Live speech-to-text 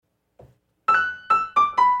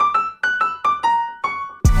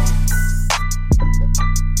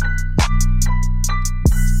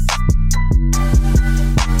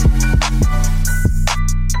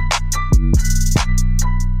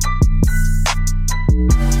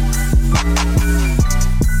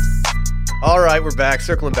right, we're back.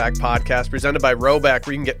 Circling Back podcast presented by Roback,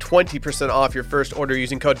 where you can get 20% off your first order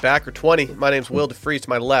using code BACKER20. My name's Will DeFries. To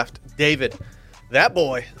my left, David. That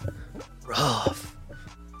boy. Rough.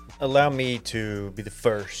 Allow me to be the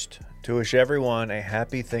first to wish everyone a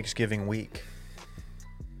happy Thanksgiving week.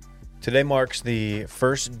 Today marks the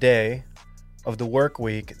first day of the work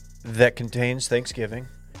week that contains Thanksgiving.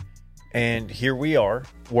 And here we are,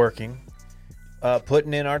 working,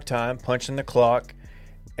 putting in our time, punching the clock.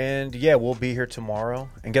 And yeah, we'll be here tomorrow.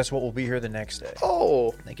 And guess what? We'll be here the next day.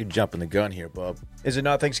 Oh. I think you're jumping the gun here, bub. Is it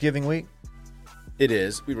not Thanksgiving week? It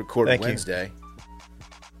is. We recorded Thank you. Wednesday.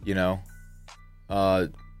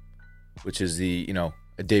 Which is a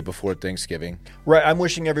day before Thanksgiving. Right. I'm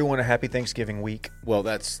wishing everyone a happy Thanksgiving week. Well,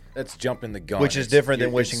 that's jumping the gun. Which is different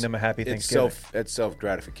than wishing them a happy Thanksgiving. That's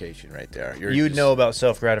self-gratification right there. You'd know about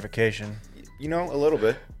self-gratification. A little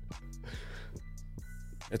bit.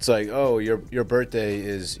 It's like, oh, your birthday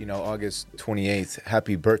is, August 28th.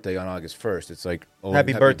 Happy birthday on August 1st. It's like, oh,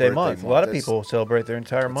 Happy birthday month. A lot of people celebrate their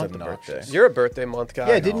entire month of obnoxious. birthday. You're a birthday month guy.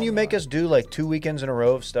 Yeah, didn't you make us do like 2 weekends in a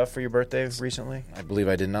row of stuff for your birthday recently? I believe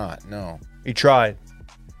I did not. No. You tried.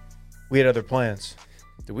 We had other plans.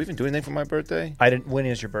 Did we even do anything for my birthday? I didn't. When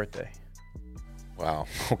is your birthday? Wow.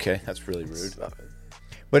 Okay, that's really rude.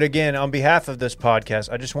 But again, on behalf of this podcast,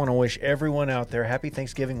 I just want to wish everyone out there happy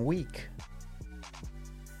Thanksgiving week.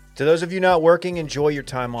 To those of you not working, enjoy your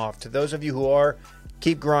time off. To those of you who are,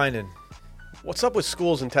 keep grinding. What's up with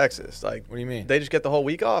schools in Texas? Like, What do you mean? They just get the whole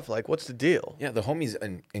week off? Like, what's the deal? Yeah, the homies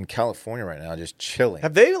in California right now just chilling.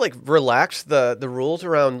 Have they, like, relaxed the rules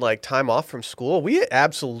around, like, time off from school? We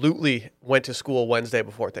absolutely went to school Wednesday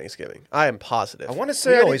before Thanksgiving. I am positive. I want to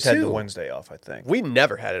say We I always did had too. the Wednesday off, I think. We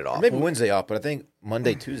never had it off. Maybe Wednesday off, but I think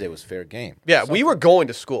Monday, Tuesday was fair game. Yeah, we were going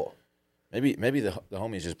to school. Maybe the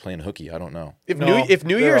homies just playing hooky. I don't know. If No, New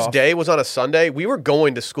they're Year's off. Day was on a Sunday, we were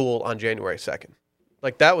going to school on January 2nd.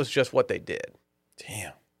 Like, that was just what they did.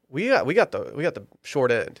 Damn, We got the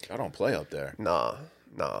short end. I don't play out there. Nah.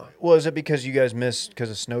 Well, is it because you guys missed because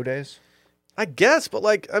of snow days? I guess, but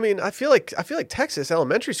like, I mean, I feel like Texas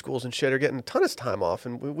elementary schools and shit are getting a ton of time off,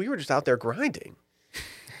 and we were just out there grinding.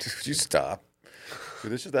 Dude, you stop.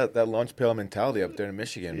 Dude, this is that lunch pail mentality up there in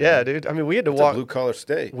Michigan. Yeah, man. dude. I mean, we had to It's a walk. blue collar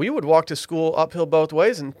state. We would walk to school uphill both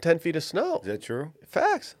ways in 10 feet of snow. Is that true?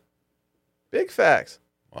 Facts. Big facts.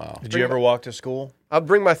 Wow. Did you ever walk to school? I'd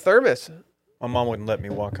bring my thermos. My mom wouldn't let me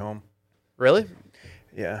walk home. Really?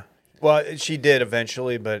 Yeah. Well, she did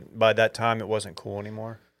eventually, but by that time, it wasn't cool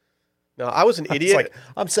anymore. No, I was an It's idiot. like,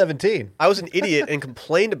 I'm 17. I was an idiot and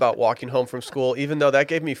complained about walking home from school, even though that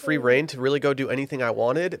gave me free reign to really go do anything I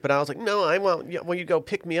wanted. But I was like, no, I want you to go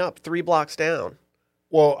pick me up 3 blocks down.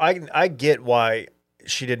 Well, I get why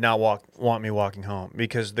she did not want me walking home,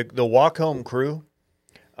 because the walk home crew,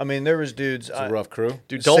 I mean, there was dudes. It's a rough crew.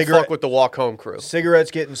 Dude, don't fuck with the walk home crew.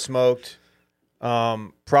 Cigarettes getting smoked,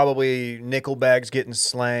 probably nickel bags getting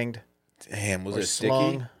slanged. Damn, was or it sticky?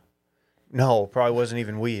 slung. No, probably wasn't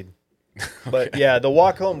even weed. But yeah, the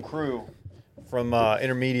walk home crew from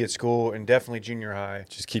intermediate school and definitely junior high.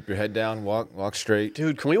 Just keep your head down, walk straight.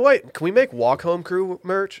 Dude, can we make walk home crew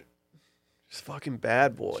merch? Just fucking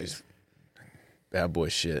bad boys. Bad boy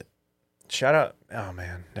shit. Shout out. Oh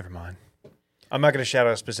man, never mind. I'm not going to shout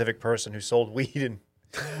out a specific person who sold weed,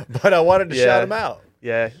 but I wanted to Yeah. shout him out.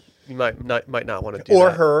 Yeah, you might not want to do Or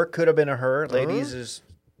that. her, could have been a her. Ladies is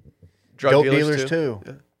Drug dope dealers too.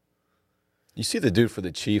 Yeah. You see the dude for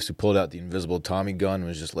the Chiefs who pulled out the invisible Tommy gun and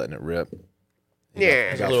was just letting it rip.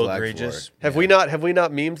 Yeah. He got a little flagged for egregious. it. Have Yeah. we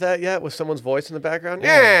not memed that yet with someone's voice in the background?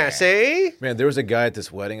 Yeah, see? Man, there was a guy at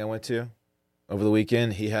this wedding I went to over the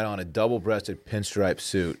weekend. He had on a double-breasted pinstripe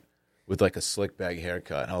suit with like a slick back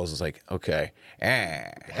haircut. And I was just like, okay.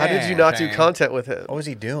 How did you not do content with him? What was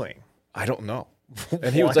he doing? I don't know.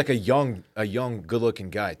 And he was like a young, good-looking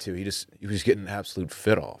guy too. He was getting an absolute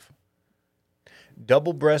fit off.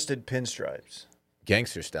 Double-breasted pinstripes.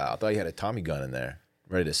 Gangster style. I thought he had a Tommy gun in there,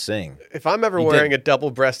 ready to sing. If I'm ever He wearing did. a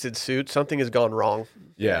double-breasted suit, something has gone wrong.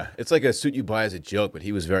 Yeah. It's like a suit you buy as a joke, but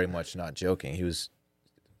he was very much not joking. He was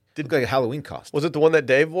looked like a Halloween costume. Was it the one that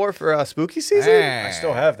Dave wore for spooky season? I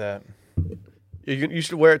still have that. You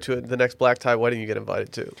should wear it to the next black tie wedding you get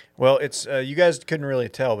invited to. Well, it's you guys couldn't really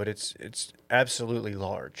tell, but it's absolutely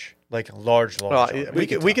large, like large.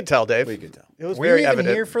 We could tell, Dave. We could tell. It was Were you very even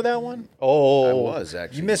evident. here for that one? Oh, I was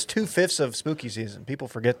actually. You missed 2/5 of spooky season. People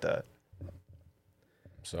forget that.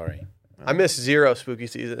 Sorry. I missed 0 spooky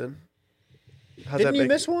season. How's Didn't that you make-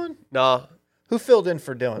 miss one? Nah. Who filled in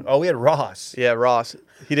for Dylan? Oh, we had Ross. Yeah, Ross.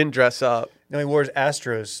 He didn't dress up. No, he wore his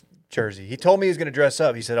Astros jersey. He told me he was going to dress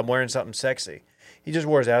up. He said, I'm wearing something sexy. He just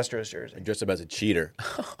wore his Astros jersey. I dressed up as a cheater.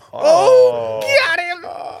 Oh, got him.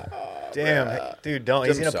 Damn, bruh. dude, don't.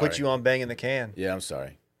 He's I'm going to put sorry. you on banging the can. Yeah, I'm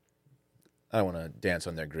sorry. I don't want to dance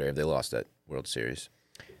on their grave. They lost that World Series.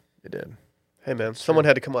 They did. Hey, man, someone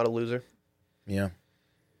had to come out a loser. Yeah,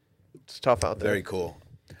 It's tough out there. very cool.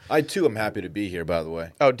 I too am happy to be here. By the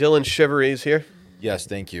way, Oh, Dylan Shivery's here. yes,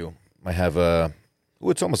 thank you. I have a. Oh,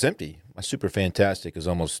 it's almost empty. My super fantastic is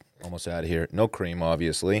almost out of here. No cream,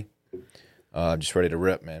 obviously. Just ready to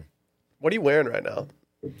rip, man. What are you wearing right now?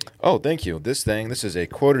 Oh, thank you. This is a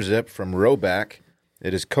quarter zip from Roback.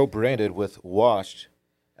 It is co-branded with Washed,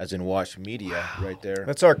 as in Washed Media, right there.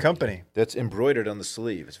 That's our company. That's embroidered on the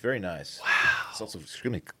sleeve. It's very nice. Wow. It's also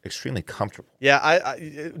extremely comfortable. Yeah,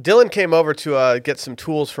 Dylan came over to get some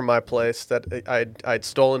tools from my place that I'd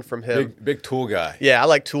stolen from him. Big tool guy. Yeah, I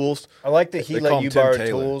like tools. I like that he They call let him you Tim borrow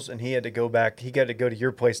Taylor. tools, and he had to go back. He got to go to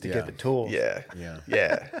your place to Yeah. get the tools. Yeah, Yeah.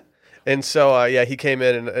 yeah. And so he came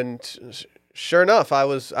in and sure enough, I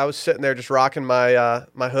was sitting there just rocking my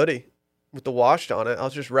my hoodie with the Washed on it. I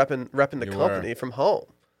was just repping the You company from home.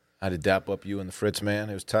 I had to dap up you and the Fritz, man.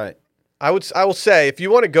 It was tight. I will say, if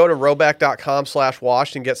you want to go to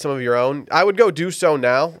roback.com/washed and get some of your own, I would go do so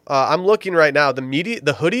now. I'm looking right now.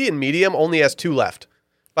 The hoodie in medium only has 2 left.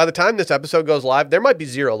 By the time this episode goes live, there might be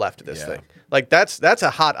 0 left of this Yeah. thing. Like that's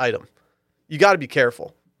a hot item. You got to be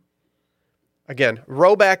careful. Again,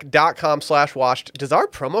 roback.com/washed. Does our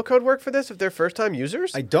promo code work for this if they're first time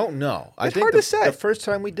users? I don't know. I It's think hard to say. The first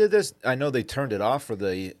time we did this, I know they turned it off for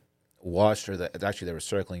the Washed, or actually they were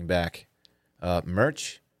circling back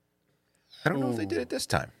merch. I don't know if they did it this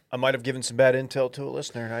time. I might have given some bad intel to a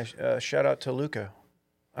listener, and I shout out to Luca.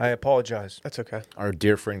 I apologize. That's okay. Our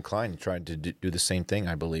dear friend Klein tried to do the same thing,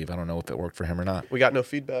 I believe. I don't know if it worked for him or not. We got no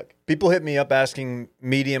feedback. People hit me up asking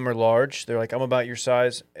medium or large. They're like, I'm about your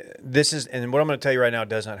size. And what I'm going to tell you right now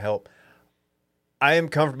does not help. I am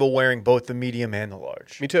comfortable wearing both the medium and the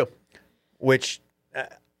large, Me too. which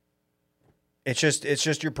it's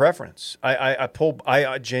just your preference. I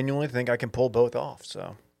genuinely think I can pull both off.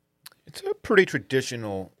 So It's a pretty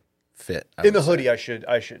traditional fit. I in the would say. hoodie, I should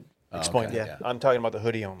explain okay, that. yeah. I'm talking about the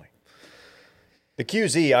hoodie only. The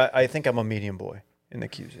QZ, I think I'm a medium boy in the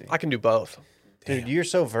QZ. I can do both. Dude, you're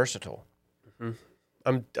so versatile.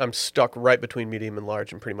 I'm stuck right between medium and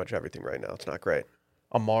large in pretty much everything right now. It's not great.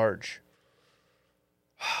 A Marge.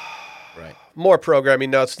 Right. More programming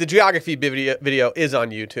notes. The geography video is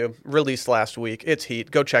on YouTube, released last week. It's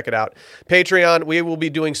heat. Go check it out. Patreon, we will be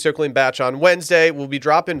doing Circling Batch on Wednesday. We'll be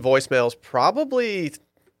dropping voicemails probably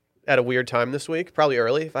at a weird time this week, probably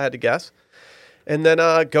early if I had to guess. And then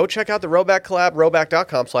go check out the Roback collab,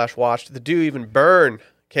 roback.com/washed. The Do Even Burn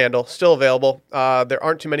candle, still available. There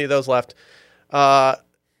aren't too many of those left.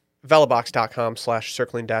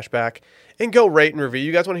 Velobox.com/circling-back. And go rate and review.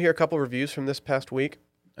 You guys want to hear a couple reviews from this past week?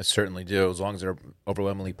 I certainly do, as long as they're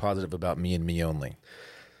overwhelmingly positive about me and me only.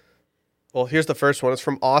 Well, here's the first one. It's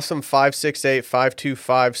from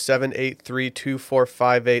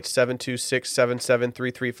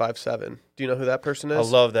Awesome568-525-783-2458-726-773357. Do you know who that person I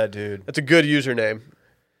is? love that dude. That's a good username.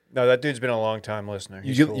 No, that dude's been a long time listener.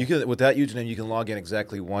 He's You cool. can with that username you can log in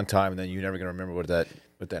exactly one time, and then you're never going to remember what that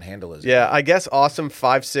handle is. Yeah, I guess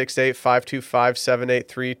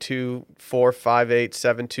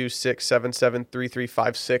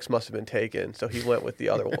Awesome568-525-783-2458-726-773356 must have been taken. So he went with the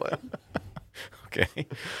other one. Okay.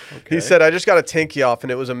 He said, I just got a Tinky off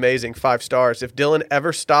and it was amazing. 5 stars. If Dylan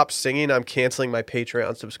ever stops singing, I'm canceling my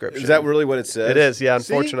Patreon subscription. Is that really what it says? It is, yeah,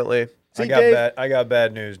 See? unfortunately. See, I got Dave? I got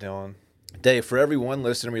bad news, Dylan. Dave, for every one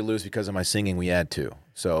listener we lose because of my singing, we add 2.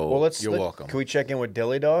 So Well, you're welcome. Can we check in with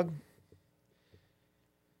Dilly Dog?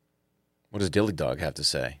 What does Dilly Dog have to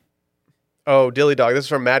say? Oh, Dilly Dog. This is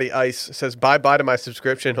from Matty Ice. It says, bye-bye to my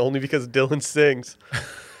subscription only because Dylan sings.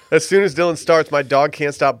 As soon as Dylan starts, my dog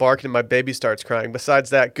can't stop barking and my baby starts crying. Besides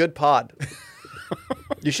that, good pod.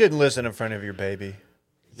 You shouldn't listen in front of your baby.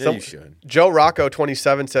 Yeah, you should. Joe Rocco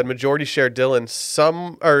 27 said, majority share Dylan.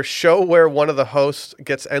 Show where one of the hosts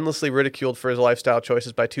gets endlessly ridiculed for his lifestyle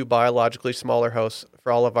choices by 2 biologically smaller hosts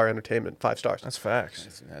for all of our entertainment. 5 stars. That's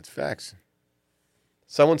facts. That's facts.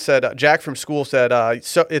 Someone said, Jack from school said,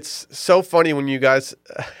 so it's so funny when you guys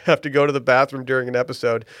have to go to the bathroom during an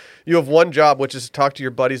episode. You have one job, which is to talk to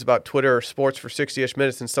your buddies about Twitter or sports for 60-ish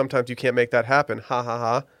minutes, and sometimes you can't make that happen. Ha, ha,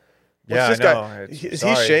 ha. Yeah, What's I this know. guy? It's- Is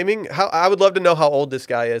he sorry. shaming? I would love to know how old this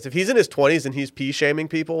guy is. If he's in his 20s and he's pee-shaming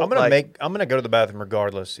people, I'm gonna go to the bathroom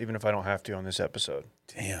regardless, even if I don't have to on this episode.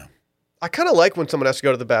 Damn. I kind of like when someone has to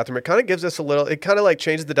go to the bathroom. It kind of gives us a little, it kind of like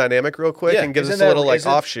changes the dynamic real quick Yeah, and gives us Isn't a little that- like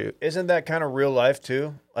isn't- offshoot. Isn't that kind of real life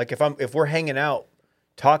too? Like if we're hanging out,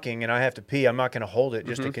 talking, and I have to pee, I'm not gonna hold it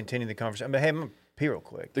just to continue the conversation. But hey, I'm gonna pee real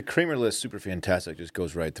quick. The creamer list super fantastic just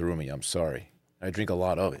goes right through me. I'm sorry. I drink a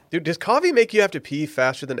lot of it. Dude, does coffee make you have to pee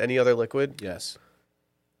faster than any other liquid? Yes.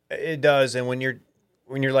 It does, and when you're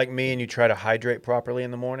like me and you try to hydrate properly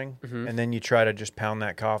in the morning, and then you try to just pound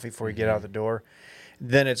that coffee before you get out the door,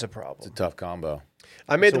 then it's a problem. It's a tough combo.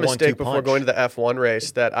 I made It's the a mistake 1-2 before punch. going to the F1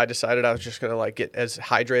 race that I decided I was just going to like get as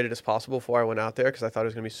hydrated as possible before I went out there because I thought it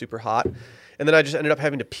was going to be super hot. And then I just ended up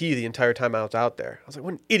having to pee the entire time I was out there. I was like,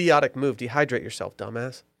 what an idiotic move. Dehydrate yourself,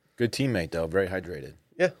 dumbass. Good teammate, though. Very hydrated.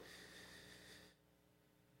 Yeah.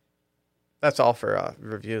 That's all for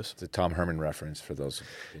reviews. It's a Tom Herman reference for those.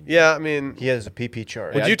 Yeah, I mean, He has a PP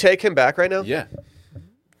chart. would you take him back right now? Yeah.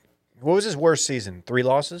 What was his worst season? 3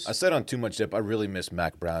 losses? I said on Too Much Dip, I really miss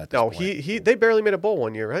Mac Brown at this No, point. they barely made a bowl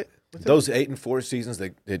one year, right? Those 8-4 seasons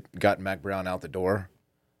that got Mac Brown out the door,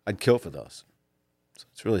 I'd kill for those. So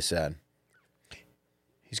it's really sad.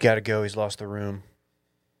 He's got to go. He's lost the room.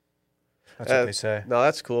 That's what they say. No,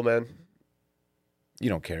 that's cool, man. You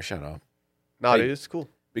don't care. Shut up. No, Hey. dude, it's cool.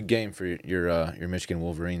 Big game for your Michigan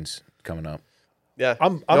Wolverines coming up. Yeah.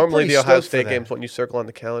 I'm Normally pretty the Ohio stoked for State that. games when you circle on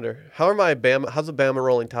the calendar. How's the Bama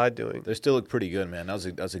Rolling Tide doing? They still look pretty good, man. That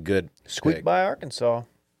was a good Squeak pick. by Arkansas.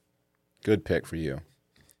 Good pick for you.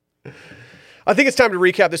 I think it's time to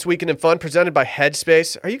recap this weekend in fun presented by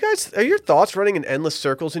Headspace. Are your thoughts running in endless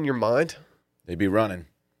circles in your mind? They be running.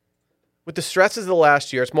 With the stresses of the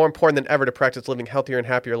last year, it's more important than ever to practice living healthier and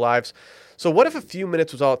happier lives. So what if a few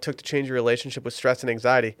minutes was all it took to change your relationship with stress and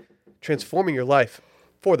anxiety, transforming your life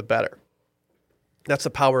for the better? That's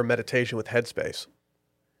the power of meditation with Headspace.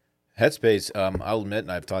 Headspace, I'll admit,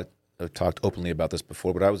 and I've talked openly about this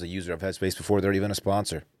before, but I was a user of Headspace before they're even a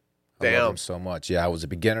sponsor. I Damn. love them so much. Yeah, I was a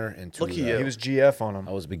beginner into. Look at you. He was GF on him.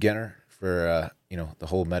 I was a beginner for the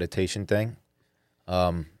whole meditation thing.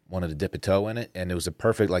 Wanted to dip a toe in it, and it was a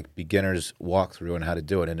perfect like beginner's walkthrough on how to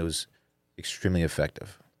do it, and it was extremely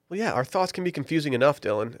effective. Well, yeah, our thoughts can be confusing enough,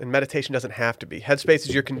 Dylan, and meditation doesn't have to be. Headspace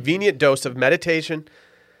is your convenient dose of meditation,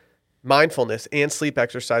 mindfulness, and sleep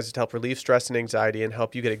exercises to help relieve stress and anxiety and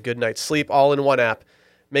help you get a good night's sleep all in one app,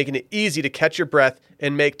 making it easy to catch your breath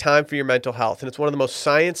and make time for your mental health. And it's one of the most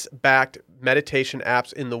science-backed meditation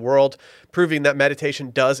apps in the world, proving that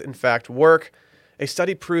meditation does, in fact, work. A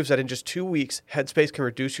study proves that in just 2 weeks, Headspace can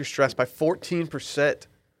reduce your stress by 14%.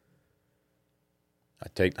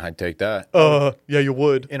 I'd take that. Yeah, you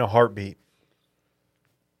would. In a heartbeat.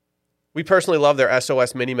 We personally love their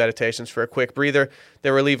SOS mini meditations for a quick breather.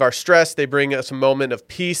 They relieve our stress. They bring us a moment of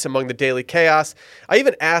peace among the daily chaos. I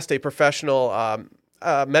even asked a professional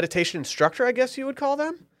meditation instructor, I guess you would call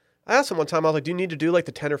them. I asked them one time, I was like, do you need to do like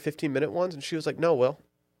the 10 or 15 minute ones? And she was like, no, Will.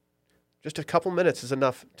 Just a couple minutes is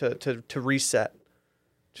enough to reset.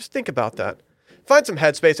 Just think about that. Find some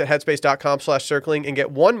Headspace at headspace.com/circling and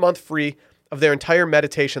get 1 month free of their entire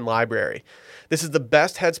meditation library. This is the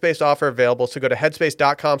best Headspace offer available, so go to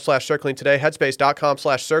headspace.com/circling today,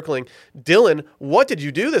 headspace.com/circling. Dylan, what did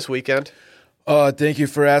you do this weekend? Thank you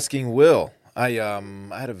for asking, Will. I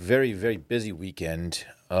had a very, very busy weekend.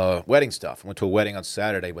 Wedding stuff. I went to a wedding on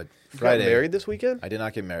Saturday, but Friday. You got married this weekend? I did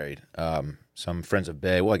not get married. Some friends of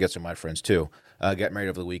Bay, well, I guess they're my friends too, got married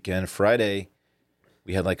over the weekend. Friday,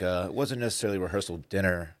 we had it wasn't necessarily a rehearsal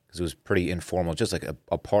dinner because it was pretty informal, just like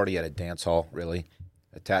a party at a dance hall, really,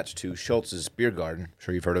 attached to Schultz's Beer Garden. I'm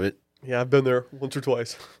sure you've heard of it. Yeah, I've been there once or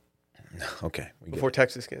twice Okay. We get before it.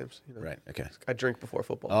 Texas games. You know. Right, okay. I drink before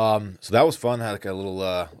football. So that was fun. Had a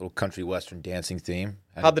little country western dancing theme.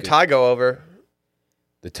 Had a How'd the good- tie go over?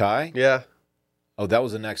 The tie? Yeah. Oh, that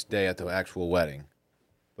was the next day at the actual wedding.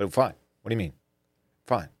 But fine. What do you mean?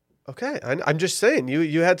 Fine. Okay. I'm just saying,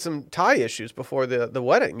 you had some tie issues before the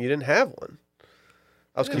wedding. You didn't have one.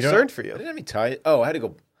 I was concerned for I you. didn't have any tie. Oh, I had to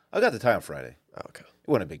go. I got the tie on Friday. Oh, okay. It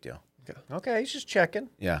wasn't a big deal. Okay, he's just checking.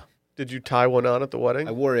 Yeah. Did you tie one on at the wedding?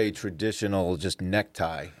 I wore a traditional just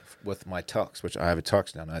necktie with my tux, which I have a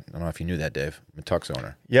tux now. I don't know if you knew that, Dave. I'm a tux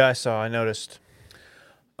owner. Yeah, I saw. I noticed.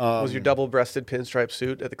 Was your double-breasted pinstripe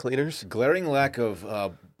suit at the cleaners? Glaring lack of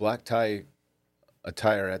black tie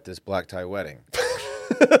attire at this black tie wedding.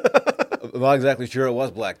 I'm not exactly sure it was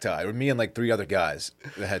black tie. It was me and like 3 other guys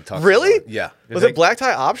that had tuxes Really? on. Yeah. Was it black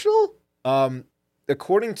tie optional?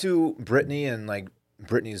 According to Brittany and like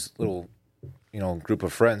Brittany's little, group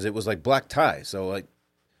of friends, it was like black tie. So like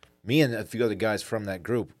me and a few other guys from that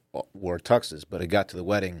group wore tuxes, but it got to the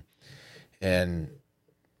wedding and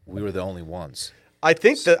we were the only ones. I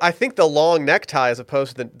think the long necktie as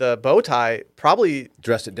opposed to the bow tie probably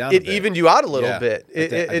Dressed it down a it bit. evened you out a little Yeah. bit. I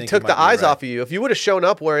think It you took might the be eyes right. off of you. If you would have shown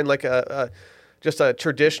up wearing like just a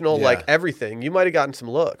traditional Yeah. like everything, you might have gotten some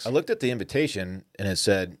looks. I looked at the invitation and it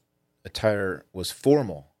said attire was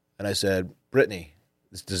formal. And I said, Brittany,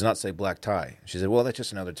 This does not say black tie. She said, well, that's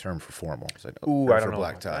just another term for formal. I said, Ooh, or I don't for know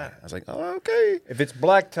black about tie. that. I was like, oh, okay. If it's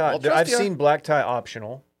black tie, I'll trust I've ya. seen black tie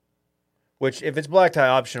optional. Which, if it's black tie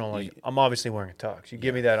optional, like I'm obviously wearing a tux. You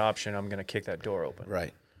give me that option, I'm gonna kick that door open.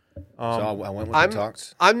 Right. So I went with I'm the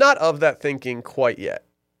tux. I'm not of that thinking quite yet.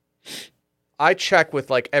 I check with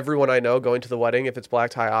like everyone I know going to the wedding if it's black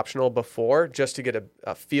tie optional before, just to get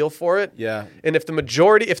a feel for it. Yeah. And if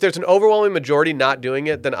there's an overwhelming majority not doing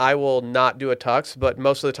it, then I will not do a tux. But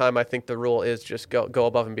most of the time, I think the rule is just go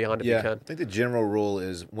above and beyond if you Yeah. can. I think the general rule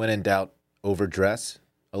is when in doubt, overdress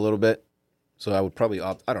a little bit. So I would probably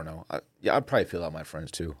opt. I don't know. I'd probably feel out my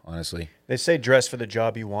friends too, honestly. They say dress for the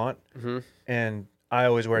job you want, and I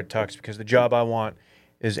always wear a tux because the job I want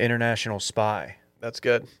is international spy. That's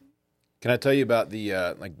good. Can I tell you about the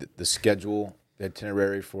the schedule, the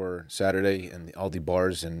itinerary for Saturday, and all the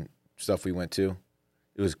bars and stuff we went to?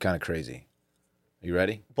 It was kind of crazy. Are you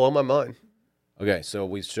ready? Blow my mind. Okay, so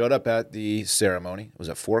we showed up at the ceremony. It was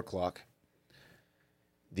at 4:00.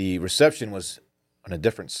 The reception was on a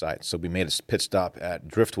different site, so we made a pit stop at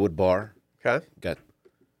Driftwood Bar. Okay.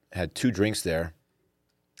 Had 2 drinks there.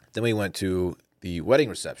 Then we went to the wedding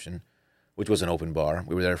reception, which was an open bar.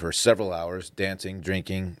 We were there for several hours, dancing,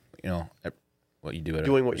 drinking. You know, what you do at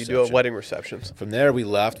Doing what you do at reception. wedding receptions. From there, we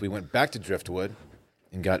left. We went back to Driftwood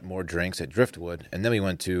and got more drinks at Driftwood. And then we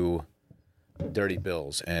went to Dirty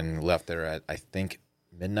Bill's and left there at, I think,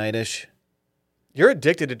 midnight-ish. You're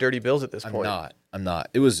addicted to Dirty Bills at this point. I'm not.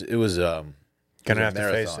 It was Gonna a have to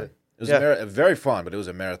face marathon. it. It was Yeah. very fun, but it was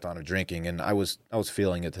a marathon of drinking, and I was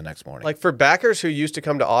feeling it the next morning. Like for backers who used to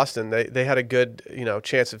come to Austin, they had a good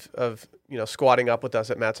chance of squatting up with us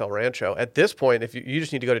at Matt's El Rancho. At this point, if you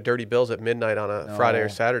just need to go to Dirty Bills at midnight on a Friday or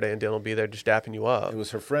Saturday, and Dylan will be there just dapping you up. It was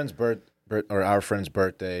her friend's our friend's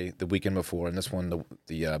birthday the weekend before, and this one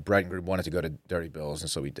the bride and groom wanted to go to Dirty Bill's, and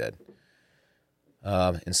so we did.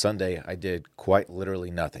 And Sunday, I did quite literally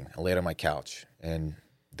nothing. I laid on my couch and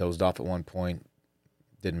dozed off at one point.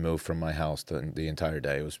 Didn't move from my house the entire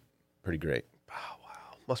day. It was pretty great.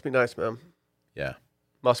 Must be nice, man. Yeah.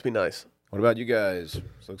 Must be nice. What about you guys?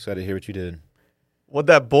 So excited to hear what you did. What'd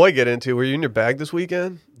that boy get into? Were you in your bag this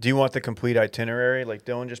weekend? Do you want the complete itinerary like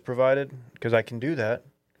Dylan just provided? Because I can do that.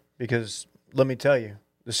 Because let me tell you,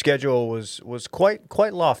 the schedule was quite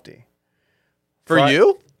lofty. For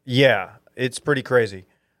you? Yeah, it's pretty crazy.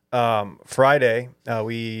 Friday,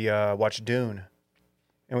 we watched Dune,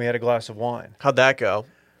 and we had a glass of wine. How'd that go?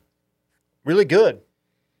 Really good.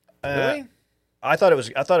 Really? I thought it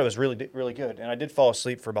was really good, and I did fall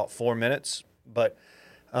asleep for about 4 minutes. But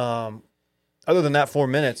other than that 4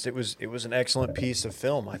 minutes, it was an excellent piece of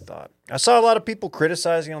film. I thought. I saw a lot of people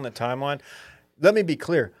criticizing on the timeline. Let me be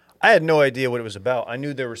clear. I had no idea what it was about. I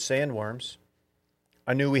knew there were sandworms.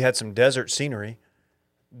 I knew we had some desert scenery.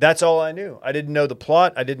 That's all I knew. I didn't know the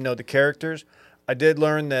plot. I didn't know the characters. I did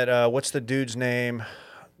learn that what's the dude's name?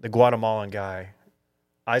 The Guatemalan guy,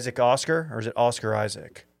 Isaac Oscar, or is it Oscar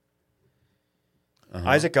Isaac?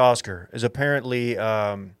 Isaac Oscar is apparently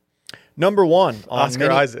number one on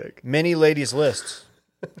Oscar Isaac. many ladies' lists.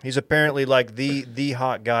 He's apparently like the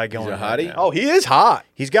hot guy going. He's a right hottie? now. Oh, he is hot.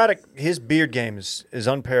 He's got his beard game is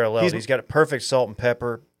unparalleled. He's got a perfect salt and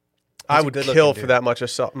pepper. I He's a would good-looking kill for dude. that much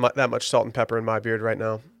salt and pepper in my beard right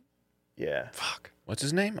now. Yeah. Fuck. What's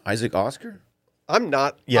his name? Isaac Oscar? I'm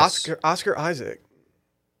not Yes. Oscar Isaac.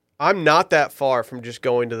 I'm not that far from just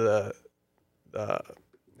going to the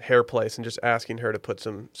hair place and just asking her to put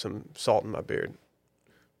some salt in my beard.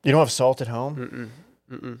 You don't have salt at home?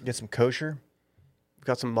 Get some kosher. I've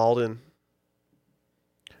got some Malden.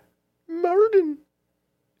 Malden.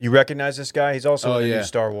 You recognize this guy? He's also Oh, in the yeah. new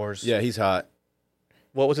Star Wars. Yeah, he's hot.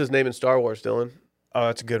 What was his name in Star Wars, Dylan? Oh,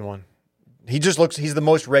 that's a good one. He's the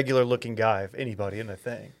most regular looking guy of anybody in the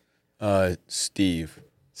thing. Steve.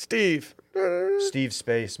 Steve. Steve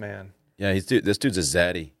Space, man. Yeah, this dude's a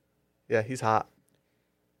zaddy. Yeah, he's hot.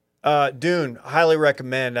 Dune, highly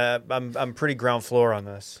recommend. I'm pretty ground floor on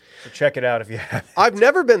this. So check it out if you have. I've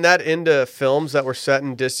never been that into films that were set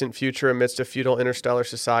in distant future amidst a feudal interstellar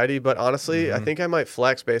society, but honestly, I think I might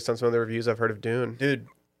flex based on some of the reviews I've heard of Dune. Dude,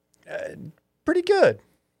 pretty good.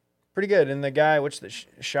 Pretty good. And the guy, what's the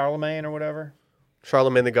Charlemagne or whatever?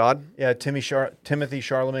 Charlemagne the God. Yeah, Timothy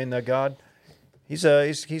Charlemagne the God. He's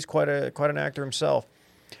quite an actor himself.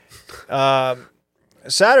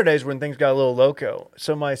 Saturdays when things got a little loco.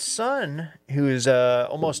 So my son, who is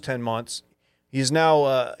almost 10 months, he's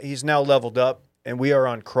now leveled up, and we are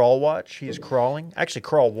on crawl watch. He is crawling. Actually,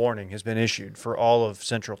 crawl warning has been issued for all of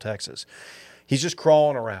Central Texas. He's just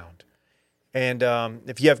crawling around. And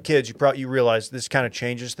if you have kids, you realize this kind of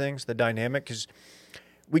changes things, the dynamic, because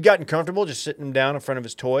we gotten comfortable just sitting him down in front of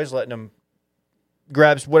his toys, letting him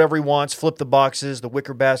grabs whatever he wants, flip the boxes, the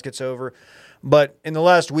wicker basket's over. But in the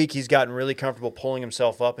last week, he's gotten really comfortable pulling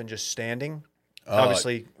himself up and just standing,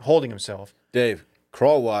 obviously holding himself. Dave,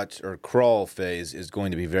 crawl phase is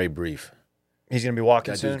going to be very brief. He's going to be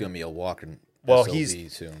walking That soon. dude's going to be a walking Well, SOB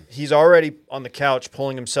soon. he's already on the couch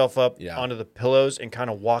pulling himself up Yeah. onto the pillows and kind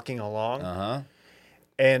of walking along. Uh-huh.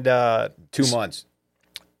 And 2 months.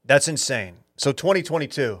 that's insane. So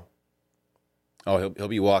 2022. Oh, he'll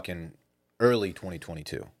be walking early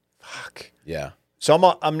 2022. Fuck. Yeah. So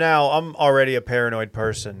I'm already a paranoid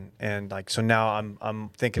person, and like so now I'm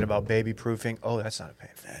thinking about baby proofing. Oh, that's not a pain.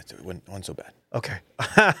 It wasn't so bad. Okay.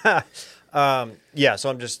 Yeah.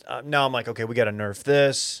 So I'm just now I'm like, okay, we got to nerf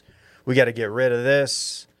this. We got to get rid of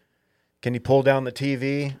this. Can you pull down the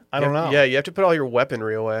TV? I don't know. Yeah, you have to put all your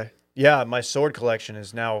weaponry away. Yeah. My sword collection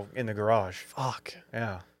is now in the garage. Fuck.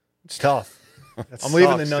 Yeah. It's tough. I'm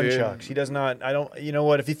leaving the sucks, dude. nunchucks. He does not. I don't. You know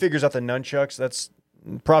what? If he figures out the nunchucks, that's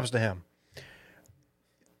props to him.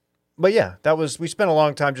 But yeah, we spent a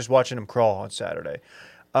long time just watching him crawl on Saturday.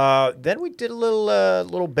 Then we did a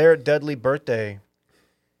little Barrett Dudley birthday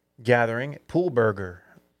gathering at Pool Burger.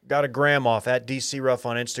 Got a gram off at DC Ruff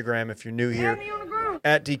on Instagram if you're new here. Add me on the group.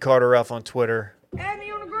 At D Carter Ruff on Twitter. Add me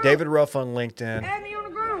on the group. David Ruff on LinkedIn. Add me on the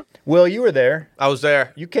group. Will, you were there. I was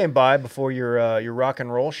there. You came by before your rock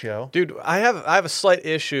and roll show. Dude, I have a slight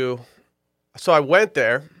issue. So I went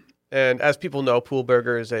there, and as people know, Pool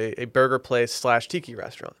Burger is a burger place / tiki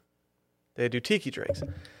restaurant. They do tiki drinks.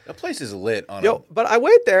 That place is lit on But I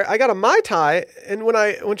went there. I got a Mai Tai, and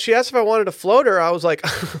when she asked if I wanted a floater, I was like,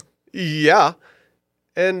 yeah.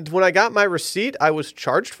 And when I got my receipt, I was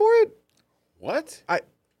charged for it. What? What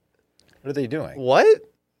are they doing? What?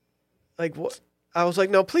 Like what? I was like,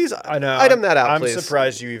 no, please. I know. Item that out, I'm please.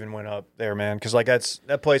 surprised you even went up there, man, because like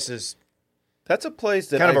that place is That's a place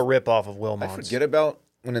that kind of a rip off of I Wilmot's. forget about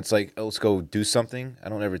when it's like, oh, let's go do something. I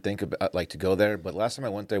don't ever think about like to go there. But last time I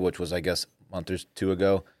went there, which was I guess a month or two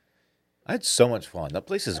ago, I had so much fun. That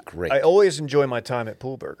place is great. I always enjoy my time at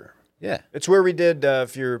Pool Burger. Yeah. It's where we did,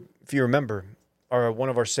 if you remember, one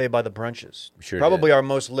of our Say by the Brunches. We sure Probably did. our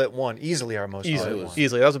most lit one. Easily our most lit one.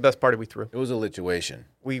 Easily. That was the best party we threw. It was a lituation.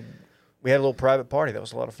 We had a little private party. That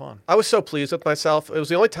was a lot of fun. I was so pleased with myself. It was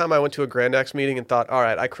the only time I went to a Grand X meeting and thought, all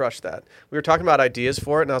right, I crushed that. We were talking about ideas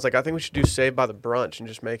for it, and I was like, I think we should do Saved by the Brunch and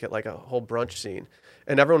just make it like a whole brunch scene.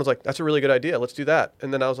 And everyone was like, that's a really good idea. Let's do that.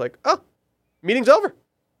 And then I was like, oh, meeting's over.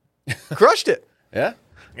 Crushed it. Yeah.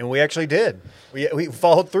 And we actually did. We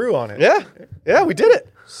followed through on it. Yeah, we did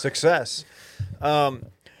it. Success.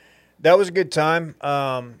 That was a good time.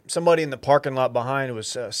 Somebody in the parking lot behind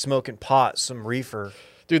was smoking pot, some reefer.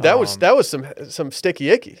 Dude, that was some sticky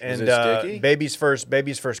icky. And it sticky?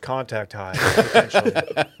 baby's first contact high. Potentially.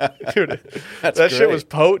 Dude, that great. shit was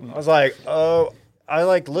potent. I was like, oh, I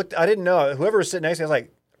like looked. I didn't know. Whoever was sitting next to me, I was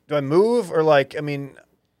like, do I move or like? I mean,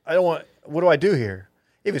 I don't want. What do I do here?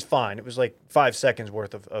 It was fine. It was like 5 seconds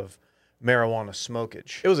worth of marijuana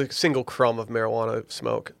smokage. It was a single crumb of marijuana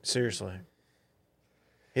smoke. Seriously.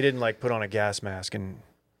 He didn't like put on a gas mask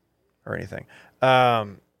or anything.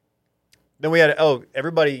 Then we had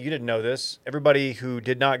everybody. You didn't know this. Everybody who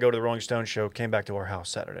did not go to the Rolling Stone show came back to our house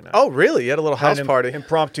Saturday night. Oh, really? You had a little house Had an party.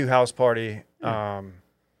 impromptu house party.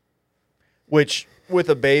 Which with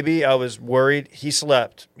a baby, I was worried. He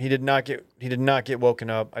slept. He did not get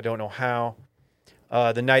woken up. I don't know how.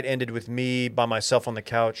 The night ended with me by myself on the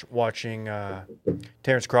couch watching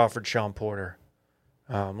Terrence Crawford, Sean Porter.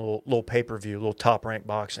 Little pay-per-view, little top-ranked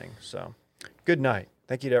boxing. So, good night.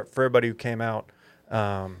 Thank you for everybody who came out.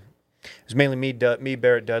 It was mainly me,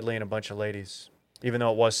 Barrett Dudley, and a bunch of ladies, even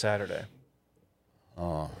though it was Saturday.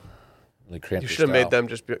 Oh, really cramped You your should have made style. them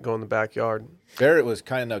just go in the backyard. Barrett was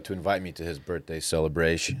kind enough to invite me to his birthday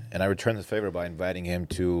celebration, and I returned the favor by inviting him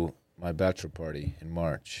to my bachelor party in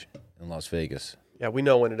March in Las Vegas. Yeah, we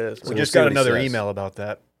know when it is. We we'll just see got what he another says. email about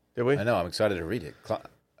that. Did we? I know. I'm excited to read it.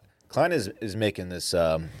 Klein is making this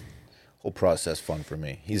whole process fun for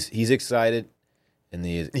me. He's excited, and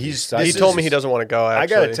excited. He told me he doesn't want to go, I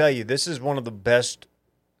actually. got to tell you, this is one of the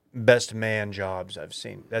best man jobs I've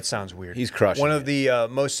seen. That sounds weird. He's crushing One of it. the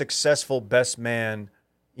most successful best man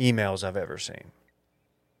emails I've ever seen.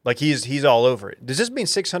 Like he's all over it. Does this mean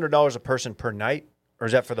 $600 a person per night, or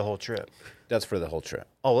is that for the whole trip? That's for the whole trip.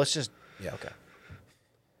 Oh, let's just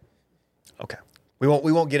Okay. We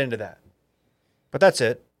won't get into that. But that's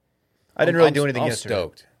it. I didn't really do anything I'm yesterday.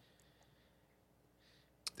 stoked.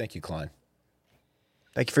 Thank you, Klein.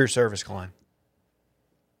 Thank you for your service, Klein.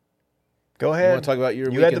 Go You ahead. want to talk about your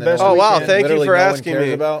You weekend? had the that best Oh, wow, weekend. thank you literally for no one asking cares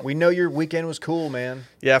me. About? We know your weekend was cool, man.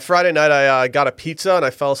 Yeah, Friday night I got a pizza and I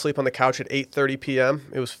fell asleep on the couch at 8:30 p.m.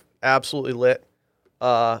 It was absolutely lit.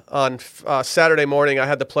 On Saturday morning, I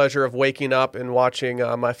had the pleasure of waking up and watching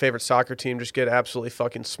my favorite soccer team just get absolutely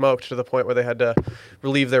fucking smoked to the point where they had to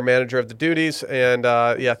relieve their manager of the duties. And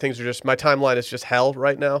things are just, my timeline is just hell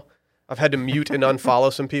right now. I've had to mute and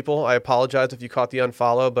unfollow some people. I apologize if you caught the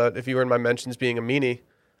unfollow, but if you were in my mentions being a meanie,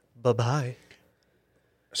 bye-bye.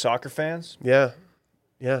 Soccer fans? Yeah,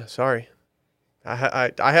 sorry.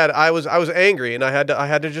 I was angry and I had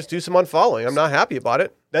to just do some unfollowing. I'm not happy about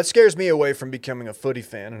it. That scares me away from becoming a footy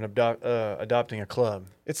fan and adopting a club.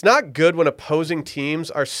 It's not good when opposing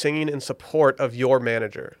teams are singing in support of your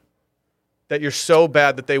manager. That you're so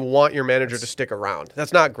bad that they want your manager to stick around.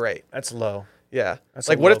 That's not great. That's low. Yeah. That's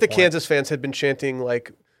like, a what low if the point. Kansas fans had been chanting,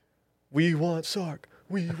 like, we want Sark,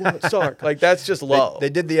 we want Sark? Like, that's just low. They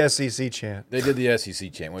did the SEC chant. They did the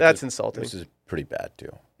SEC chant. That's insulting. Which is pretty bad,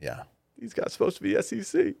 too. Yeah. These guys supposed to be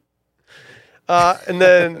SEC. And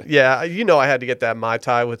then, I had to get that Mai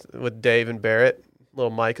Tai with Dave and Barrett.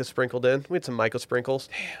 Little Micah sprinkled in. We had some Micah sprinkles.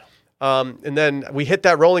 Damn. And then we hit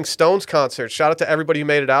that Rolling Stones concert. Shout out to everybody who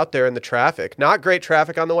made it out there in the traffic. Not great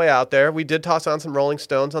traffic on the way out there. We did toss on some Rolling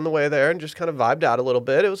Stones on the way there and just kind of vibed out a little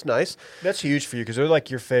bit. It was nice. That's huge for you because they're like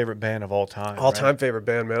your favorite band of all time. All-time favorite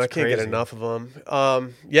band, man. I can't get crazy. enough of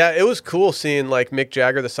them. It was cool seeing like Mick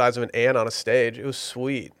Jagger the size of an ant on a stage. It was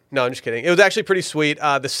sweet. No, I'm just kidding. It was actually pretty sweet.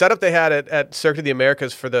 The setup they had at Circuit of the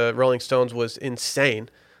Americas for the Rolling Stones was insane.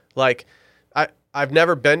 Like, I don't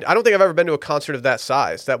think I've ever been to a concert of that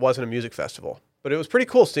size that wasn't a music festival. But it was pretty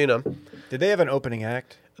cool seeing them. Did they have an opening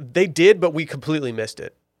act? They did, but we completely missed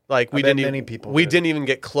it. Like, we bet didn't many even, people we did. didn't even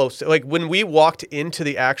get close to, like, when we walked into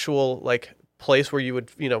the actual like place where you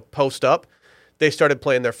would, post up, they started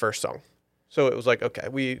playing their first song. So it was like, okay,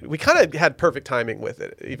 we kind of had perfect timing with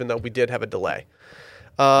it, even though we did have a delay.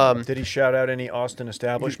 Did he shout out any Austin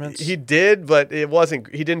establishments? He did, but he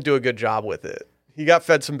didn't do a good job with it. He got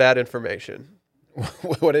fed some bad information.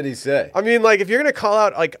 What did he say? I mean, like, if you're going to call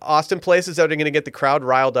out like Austin places that are going to get the crowd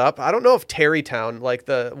riled up, I don't know if Terrytown, like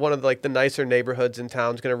one of the nicer neighborhoods in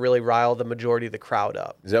town, is going to really rile the majority of the crowd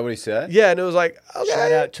up. Is that what he said? Yeah, and it was like, okay.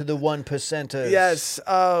 Shout out to the 1%ers. Yes.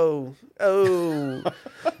 Oh. So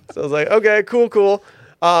I was like, okay, cool.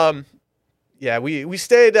 We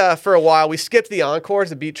stayed for a while. We skipped the encores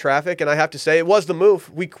to beat traffic, and I have to say it was the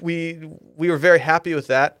move. We were very happy with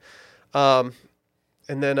that.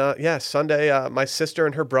 And then Sunday, my sister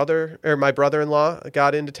and my brother-in-law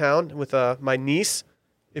got into town with my niece.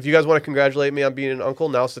 If you guys want to congratulate me on being an uncle,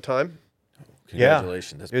 now's the time.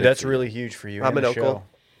 Congratulations. Dude, big that's for you. really huge for you. I'm and an the uncle. show.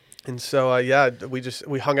 And so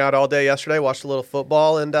we hung out all day yesterday, watched a little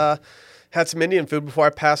football, and had some Indian food before I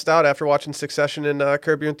passed out after watching Succession and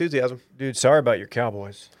Curb Your Enthusiasm. Dude, sorry about your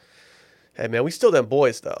Cowboys. Hey man, we still them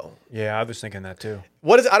boys though. Yeah, I was thinking that too.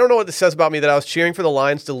 I don't know what this says about me that I was cheering for the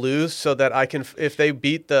Lions to lose so that I can, if they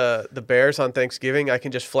beat the Bears on Thanksgiving, I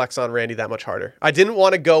can just flex on Randy that much harder. I didn't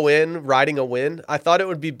want to go in riding a win. I thought it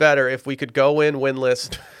would be better if we could go in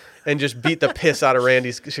winless and just beat the piss out of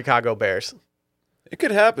Randy's Chicago Bears. It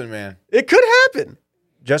could happen, man. It could happen.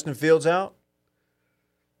 Justin Fields out?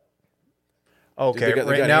 Okay,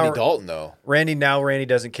 They got now Andy Dalton, though. Randy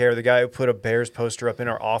doesn't care. The guy who put a Bears poster up in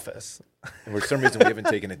our office. And for some reason, we haven't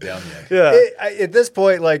taken it down yet. Yeah. At this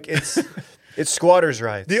point, like it's squatters'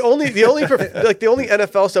 rights. The only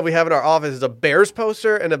NFL stuff we have in our office is a Bears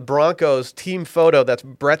poster and a Broncos team photo that's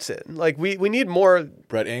Brett's in. Like we need more.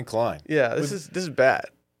 Brett and Klein. Yeah, this is bad.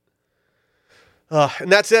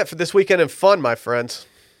 And that's it for this weekend in fun, my friends.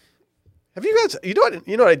 Have you guys? You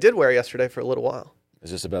know what I did wear yesterday for a little while. Is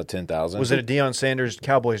this about 10,000? Was it a Deion Sanders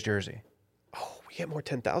Cowboys jersey? Oh, we get more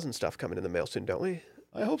 10,000 stuff coming in the mail soon, don't we?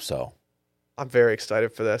 I hope so. I'm very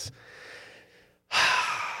excited for this.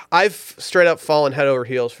 I've straight up fallen head over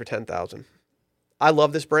heels for 10,000. I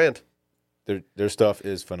love this brand. Their stuff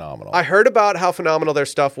is phenomenal. I heard about how phenomenal their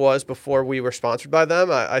stuff was before we were sponsored by them.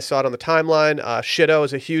 I saw it on the timeline. Shido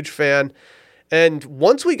is a huge fan. And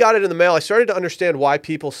once we got it in the mail, I started to understand why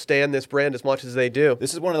people stand this brand as much as they do.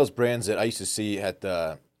 This is one of those brands that I used to see at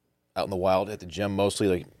out in the wild at the gym mostly.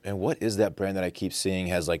 Like, and what is that brand that I keep seeing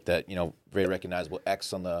has like that, very recognizable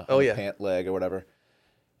X on the pant leg or whatever.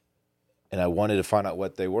 And I wanted to find out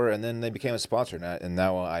what they were, and then they became a sponsor, and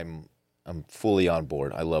now I'm fully on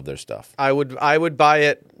board. I love their stuff. I would buy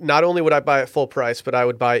it. Not only would I buy it full price, but I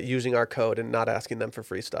would buy it using our code and not asking them for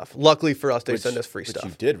free stuff. Luckily for us, they send us free stuff.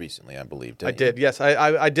 Which you did recently, I believe. I did, yes.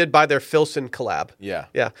 I did buy their Filson collab. Yeah.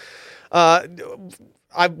 Yeah.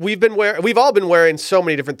 We've all been wearing so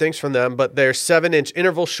many different things from them, but their 7-inch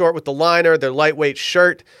interval short with the liner, their lightweight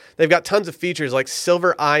shirt. They've got tons of features like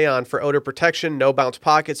silver ion for odor protection, no bounce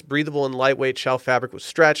pockets, breathable and lightweight shell fabric with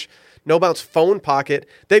stretch, no bounce phone pocket.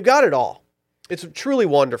 They've got it all. It's truly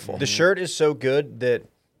wonderful. The shirt is so good that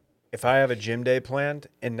if I have a gym day planned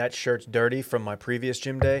and that shirt's dirty from my previous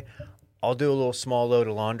gym day, I'll do a little small load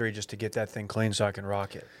of laundry just to get that thing clean so I can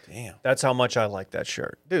rock it. Damn. That's how much I like that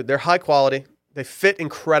shirt. Dude, they're high quality. They fit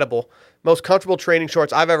incredible. Most comfortable training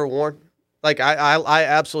shorts I've ever worn. Like, I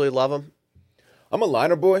absolutely love them. I'm a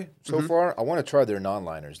liner boy so far. I want to try their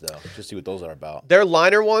non-liners, though, just see what those are about. Their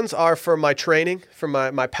liner ones are for my training, for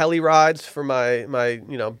my Pelly rides, for my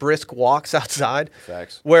brisk walks outside.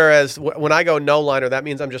 Facts. Whereas when I go no liner, that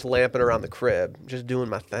means I'm just lamping around the crib, just doing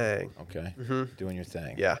my thing. Okay. Doing your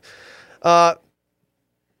thing. Yeah. The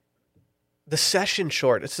session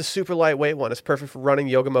short, it's the super lightweight one. It's perfect for running,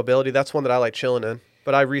 yoga, mobility. That's one that I like chilling in.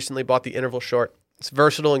 But I recently bought the interval short. It's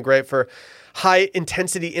versatile and great for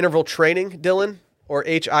high-intensity interval training, Dylan, or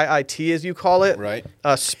HIIT as you call it. Right.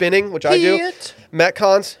 Spinning, which I do.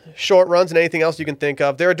 Metcons, short runs, and anything else you can think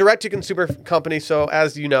of. They're a direct-to-consumer company, so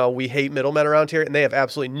as you know, we hate middlemen around here, and they have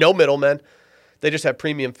absolutely no middlemen. They just have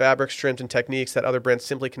premium fabrics, trims, and techniques that other brands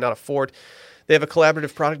simply cannot afford. They have a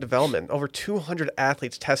collaborative product development. Over 200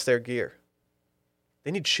 athletes test their gear.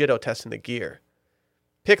 They need Shido testing the gear.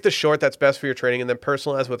 Pick the short that's best for your training and then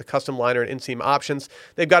personalize with a custom liner and inseam options.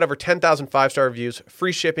 They've got over 10,000 5-star reviews,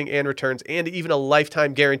 free shipping and returns, and even a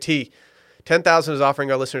lifetime guarantee. 10,000 is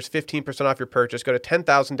offering our listeners 15% off your purchase. Go to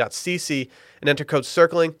 10,000.cc and enter code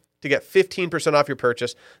CIRCLING to get 15% off your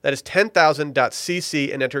purchase. That is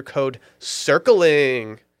 10,000.cc and enter code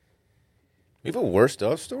CIRCLING. We have a worst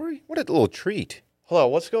of story? What a little treat. Hello,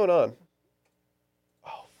 what's going on?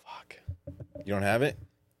 Oh, fuck. You don't have it?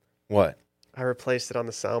 What? I replaced it on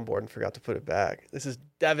the soundboard and forgot to put it back. This is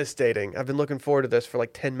devastating. I've been looking forward to this for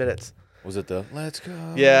like 10 minutes. Was it the let's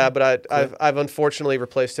go? Yeah, but I've unfortunately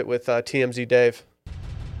replaced it with TMZ Dave.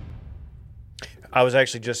 I was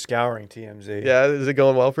actually just scouring TMZ. Yeah, is it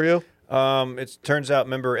going well for you? It turns out,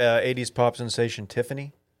 remember 80s pop sensation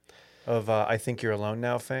Tiffany of I Think You're Alone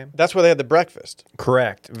Now fame? That's where they had the breakfast.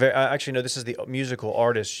 Correct. Actually, no, this is the musical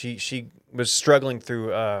artist. She was struggling through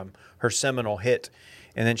her seminal hit,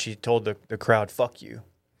 and then she told the crowd, "Fuck you."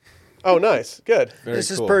 Oh, nice. Good. Very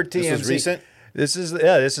This is cool. per This was TMZ. recent? This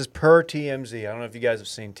is per TMZ. I don't know if you guys have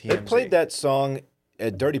seen TMZ. They played that song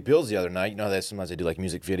at Dirty Bills the other night. You know how sometimes they do like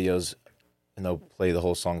music videos and they'll play the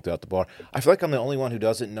whole song throughout the bar. I feel like I'm the only one who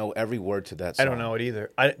doesn't know every word to that song. I don't know it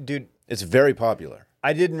either. Dude, It's very popular.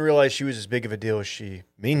 I didn't realize she was as big of a deal as she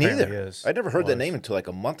Me apparently neither. is. I never heard that Was. name until like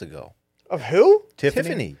a month ago. Of who?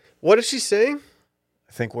 Tiffany. What is she saying?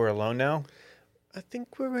 I think we're alone now. I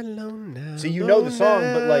think we're alone now. So you know the song,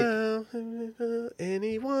 but, like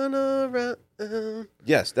anyone around.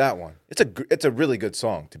 Yes, that one. It's a really good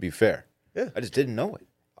song, to be fair. Yeah. I just didn't know it.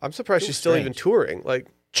 I'm surprised Feels she's still even strange. touring. Like,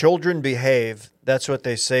 Children behave. That's what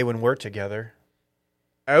they say when we're together.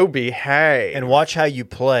 oh, behave. And watch how you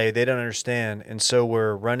play. They don't understand. And so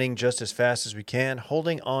we're running just as fast as we can,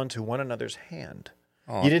 holding on to one another's hand.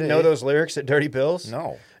 Aw, You didn't know Dave. those lyrics at Dirty Bills?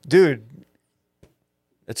 No. Dude,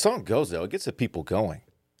 That song goes, though. It gets the people going.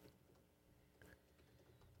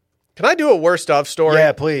 Can I do a worst of story?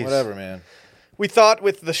 yeah, please. Whatever, man. We thought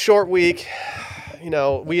with the short week,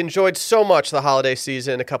 we enjoyed so much the holiday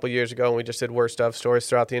season a couple years ago, and we just did worst of stories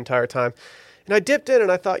throughout the entire time. And I dipped in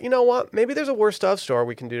and I thought, you know what? Maybe there's a worst of story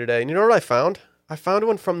we can do today. And you know what I found? I found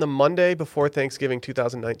one from the Monday before Thanksgiving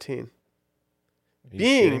 2019. Are you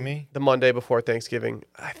Being shitting me? the Monday before Thanksgiving,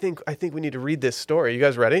 I think we need to read this story. You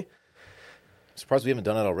guys ready? I'm surprised we haven't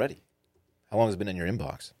done it already. How long has it been in your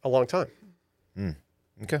inbox? A long time.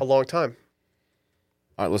 Okay. A long time.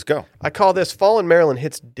 All right, let's go. I call this Fall in Maryland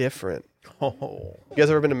hits different. Oh, You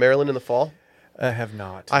guys ever been to Maryland in the fall? I have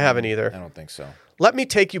not. I haven't either. I don't think so. Let me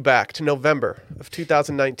take you back to November of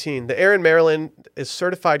 2019. The air in Maryland is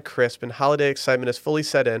certified crisp and holiday excitement is fully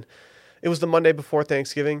set in. It was the Monday before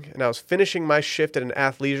Thanksgiving, and I was finishing my shift at an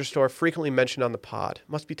athleisure store frequently mentioned on the pod.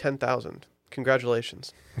 Must be 10,000.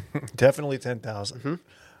 Congratulations. Definitely 10,000.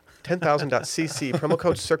 10,000.cc, promo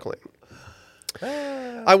code CIRCLING.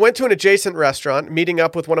 I went to an adjacent restaurant, meeting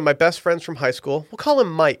up with one of my best friends from high school. We'll call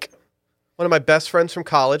him Mike. One of my best friends from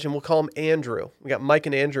college, and we'll call him Andrew. We got Mike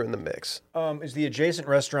and Andrew in the mix. Is the adjacent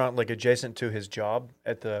restaurant like adjacent to his job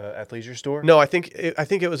at the athleisure store? No, I think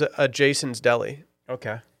it was a Jason's Deli.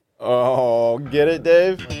 Okay. Oh, get it,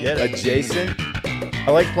 Dave? Get it. Adjacent?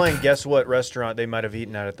 I like playing guess what restaurant they might have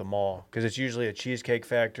eaten at the mall because it's usually a Cheesecake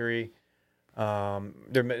Factory.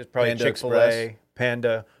 There's probably Panda Chick-fil-A, Express.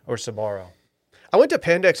 Panda, or Sbarro. I went to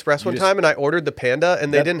Panda Express one just- time and I ordered the Panda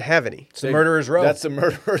and they That- didn't have any. It's the murderer's row. That's the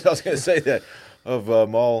murderers. I was going to say that of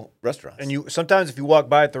mall restaurants. And you sometimes if you walk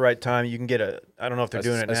by at the right time, you can get I don't know if they're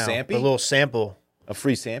doing it a now, Sampy? a little sample. a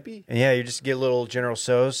free Sampy? And yeah, you just get a little General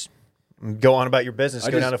Tso's, Go on about your business.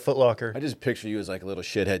 Go just- down to Foot Locker. I just picture you as like a little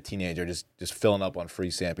shithead teenager, just filling up on free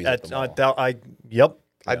Sampies at the mall. Yep.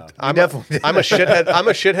 I'm definitely did I'm a shithead. I'm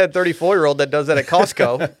a shithead 34-year-old that does that at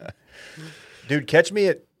Costco. Dude, catch me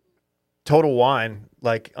at Total Wine.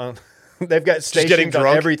 Like, they've got stations getting on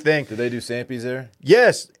drunk? everything. Do they do Sampies there?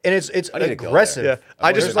 Yes, and it's I need to go aggressive.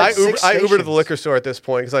 Yeah, There's like six I Uber to the stations. liquor store at this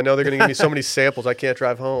point because I know they're going to give me so many samples I can't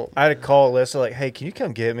drive home. I had to call Alyssa like, "Hey, can you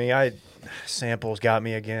come get me? Samples got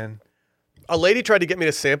me again." A lady tried to get me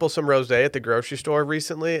to sample some rosé at the grocery store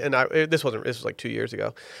recently, and this was like 2 years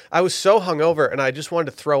ago. I was so hungover, and I just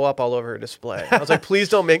wanted to throw up all over her display. I was like, "Please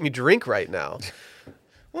don't make me drink right now."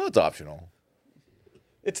 Well, it's optional.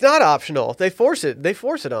 It's not optional. They force it. They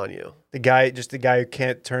force it on you. The guy who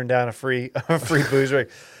can't turn down a free booze,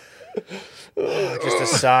 like, just a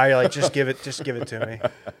sigh, like just give it to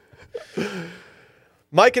me.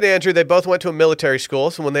 Mike and Andrew, they both went to a military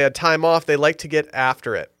school, so when they had time off, they liked to get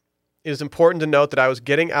after it. It is important to note that I was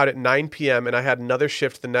getting out at 9 p.m. and I had another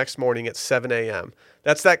shift the next morning at 7 a.m.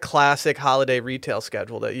 That's that classic holiday retail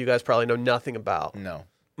schedule that you guys probably know nothing about. No.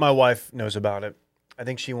 My wife knows about it. I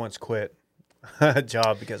think she once quit a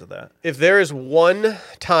job because of that. If there is one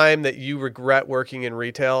time that you regret working in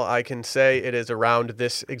retail, I can say it is around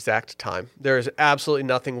this exact time. There is absolutely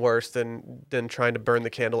nothing worse than trying to burn the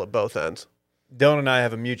candle at both ends. Dylan and I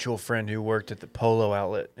have a mutual friend who worked at the Polo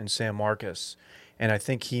outlet in San Marcos, and I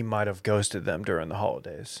think he might have ghosted them during the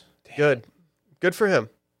holidays. Good. Good for him.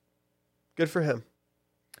 Good for him.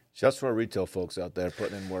 Shouts to our retail folks out there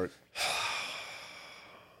putting in work.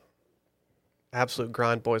 Absolute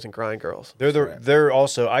grind boys and grind girls. They're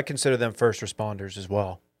also, I consider them first responders as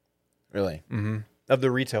well. Really? Of the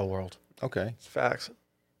retail world. Okay. It's facts.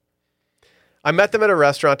 I met them at a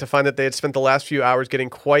restaurant to find that they had spent the last few hours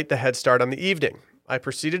getting quite the head start on the evening. I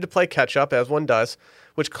proceeded to play catch up, as one does,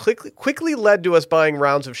 which quickly led to us buying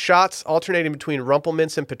rounds of shots, alternating between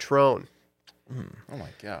Rumpelmints and Patron. Oh my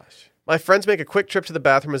gosh. My friends make a quick trip to the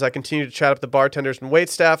bathroom as I continue to chat up the bartenders and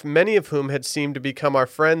waitstaff, many of whom had seemed to become our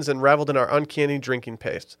friends and reveled in our uncanny drinking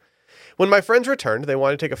pace. When my friends returned, they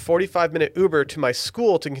wanted to take a 45-minute Uber to my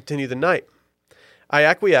school to continue the night. I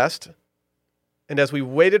acquiesced, and as we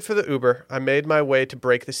waited for the Uber, I made my way to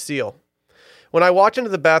break the seal. When I walked into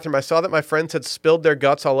the bathroom, I saw that my friends had spilled their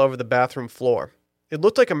guts all over the bathroom floor. It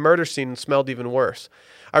looked like a murder scene and smelled even worse.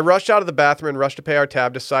 I rushed out of the bathroom and rushed to pay our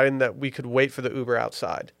tab, deciding that we could wait for the Uber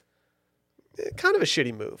outside. Kind of a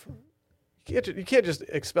shitty move. You can't just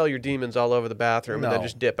expel your demons all over the bathroom and then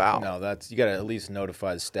just dip out. No, you got to at least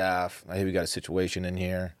notify the staff. Hey, we got a situation in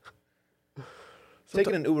here.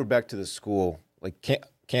 Taking an Uber back to the school, like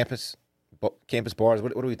campus bars.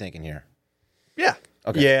 What are we thinking here? Yeah.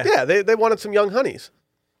 Okay. Yeah. Yeah, they wanted some young honeys.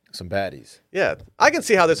 Some baddies. Yeah. I can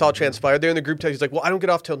see how this all transpired. They're in the group text. He's like, well, I don't get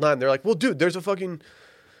off till 9. They're like, well, dude, there's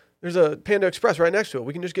a Panda Express right next to it.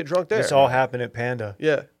 We can just get drunk there. This all happened at Panda.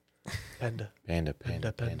 Yeah. Panda. Panda.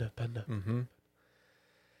 Mm-hmm.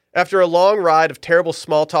 After a long ride of terrible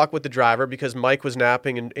small talk with the driver because Mike was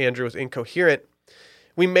napping and Andrew was incoherent,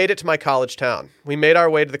 we made it to my college town. We made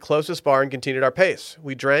our way to the closest bar and continued our pace.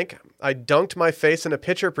 We drank. I dunked my face in a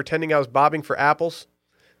pitcher pretending I was bobbing for apples.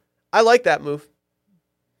 I like that move.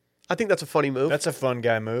 I think that's a funny move. That's a fun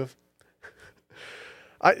guy move.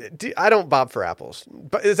 I don't bob for apples.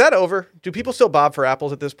 But is that over? Do people still bob for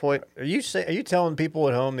apples at this point? Are you telling people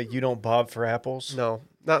at home that you don't bob for apples? No,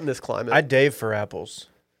 not in this climate. I Dave for apples.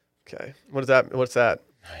 Okay. What is that? What's that?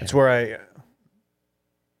 It's where I...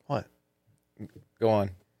 What? Go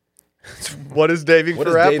on. What is daving What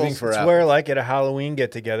for is apples? daving for It's apples? where, like, at a Halloween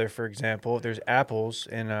get-together, for example, if there's apples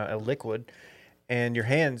in a liquid, and your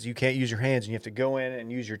hands, you can't use your hands, and you have to go in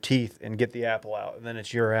and use your teeth and get the apple out, and then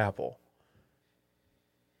it's your apple.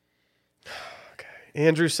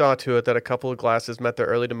 Andrew saw to it that a couple of glasses met their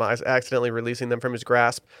early demise, accidentally releasing them from his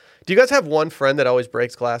grasp. Do you guys have one friend that always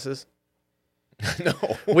breaks glasses? No.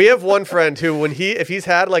 We have one friend who, if he's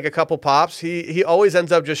had like a couple pops, he always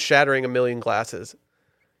ends up just shattering a million glasses.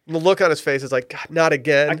 And the look on his face is like, God, not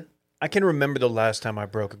again. I can remember the last time I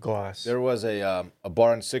broke a glass. There was a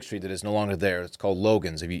bar on 6th Street that is no longer there. It's called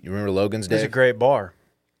Logan's. You remember Logan's, It was Dave? a great bar.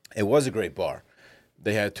 It was a great bar.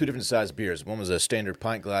 They had 2 different sized beers. One was a standard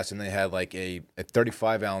pint glass, and they had like a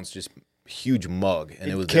 35-ounce just huge mug.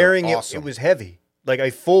 And it was Carrying awesome. it was heavy. Like a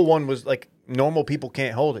full one was like normal people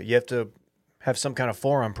can't hold it. You have to have some kind of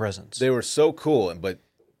forearm presence. They were so cool, but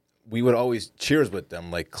we would always cheers with them,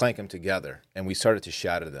 like clank them together, and we started to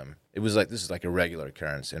shatter them. It was like this is like a regular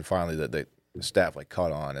occurrence, and finally the staff like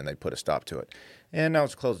caught on and they put a stop to it, and now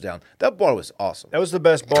it's closed down. That bar was awesome. That was the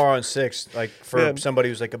best bar on 6th, like for Yeah. somebody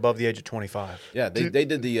who's like above the age of 25. Yeah, they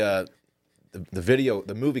did the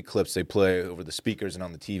the movie clips they play over the speakers and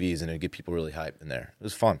on the TVs, and it'd get people really hyped in there. It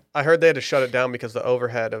was fun. I heard they had to shut it down because the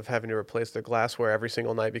overhead of having to replace their glassware every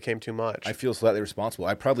single night became too much. I feel slightly responsible.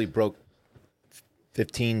 I probably broke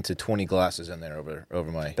 15 to 20 glasses in there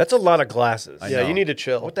over my. That's a lot of glasses. I Yeah, know. you need to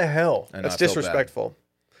chill. What the hell? I know, That's I felt bad. disrespectful.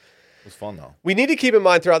 It was fun though. We need to keep in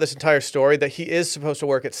mind throughout this entire story that he is supposed to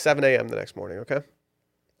work at 7 a.m. the next morning, okay?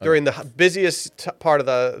 During the busiest part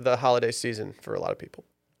of the holiday season for a lot of people.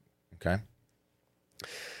 Okay.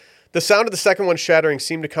 The sound of the second one shattering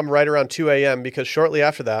seemed to come right around 2 a.m. because shortly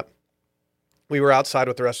after that, we were outside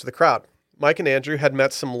with the rest of the crowd. Mike and Andrew had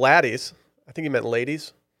met some laddies. I think he meant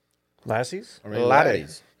ladies. Lassies? Or maybe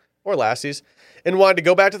Laddies. Or lassies. And wanted to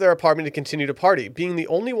go back to their apartment to continue to party. Being the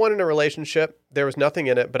only one in a relationship, there was nothing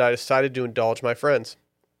in it, but I decided to indulge my friends.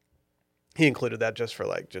 He included that just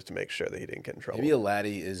to make sure that he didn't get in trouble. Maybe a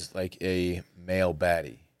laddie is like a male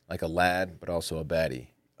baddie, like a lad, but also a baddie.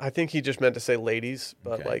 I think he just meant to say ladies,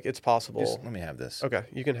 but Okay. it's possible. Just let me have this. Okay,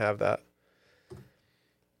 you can have that.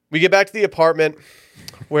 We get back to the apartment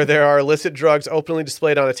where there are illicit drugs openly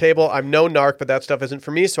displayed on a table. I'm no narc, but that stuff isn't for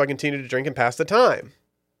me, so I continue to drink and pass the time.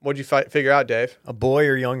 What'd you figure out, Dave? A boy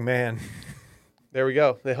or young man? There we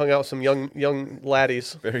go. They hung out with some young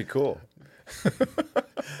laddies. Very cool.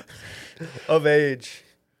 Of age,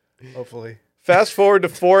 hopefully. Fast forward to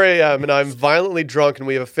 4 a.m., and I'm violently drunk, and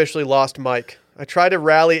we have officially lost Mike. I try to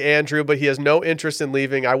rally Andrew, but he has no interest in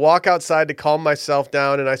leaving. I walk outside to calm myself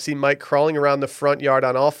down, and I see Mike crawling around the front yard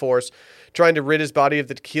on all fours, trying to rid his body of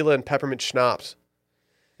the tequila and peppermint schnapps.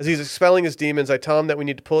 As he's expelling his demons, I tell him that we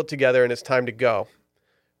need to pull it together and it's time to go.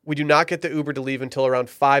 We do not get the Uber to leave until around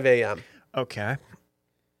 5 a.m. Okay.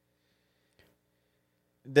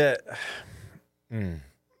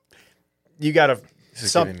 You got to... This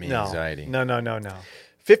is giving me anxiety. No.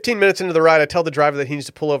 15 minutes into the ride, I tell the driver that he needs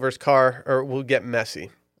to pull over his car or we'll get messy.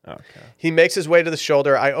 Okay. He makes his way to the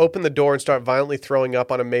shoulder. I open the door and start violently throwing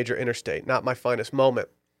up on a major interstate. Not my finest moment.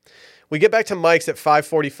 We get back to Mike's at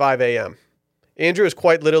 5:45 a.m. Andrew is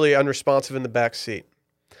quite literally unresponsive in the back seat.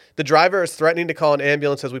 The driver is threatening to call an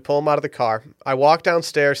ambulance as we pull him out of the car. I walk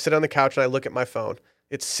downstairs, sit on the couch, and I look at my phone.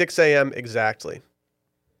 It's 6 a.m. exactly.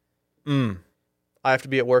 I have to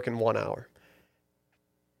be at work in 1 hour.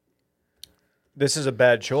 This is a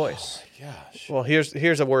bad choice. Gosh. Well,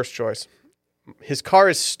 here's a worse choice. His car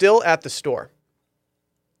is still at the store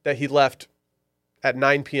that he left at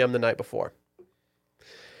 9 p.m. the night before.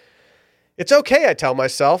 It's okay, I tell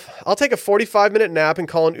myself. I'll take a 45-minute nap and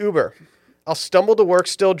call an Uber. I'll stumble to work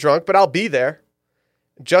still drunk, but I'll be there.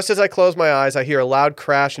 Just as I close my eyes, I hear a loud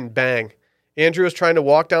crash and bang. Andrew was trying to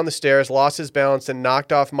walk down the stairs, lost his balance, and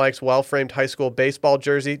knocked off Mike's well-framed high school baseball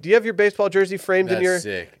jersey. Do you have your baseball jersey framed in your... That's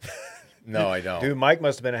sick. No, I don't. Dude, Mike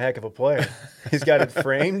must have been a heck of a player. He's got it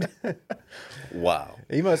framed. Wow.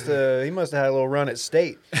 He must have had a little run at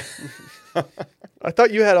state. I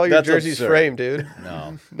thought you had all your That's jerseys absurd. framed, dude.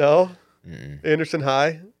 No. No? Anderson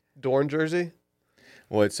High? Dorn jersey?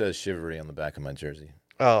 Well, it says Chivalry on the back of my jersey.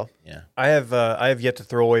 Oh. Yeah. I have yet to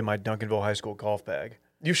throw away my Duncanville High School golf bag.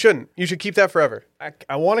 You shouldn't. You should keep that forever.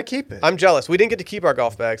 I want to keep it. I'm jealous. We didn't get to keep our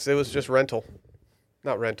golf bags. It was just rental.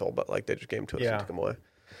 Not rental, but they just gave them to us and took them away.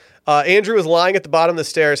 Andrew was lying at the bottom of the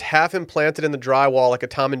stairs, half implanted in the drywall like a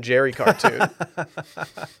Tom and Jerry cartoon.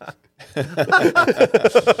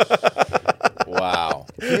 Wow.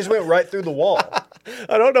 He just went right through the wall.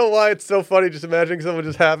 I don't know why it's so funny just imagining someone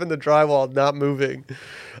just half in the drywall, not moving.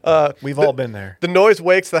 We've all been there. The noise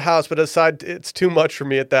wakes the house, but I decide it's too much for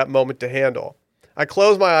me at that moment to handle. I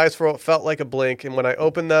close my eyes for what felt like a blink, and when I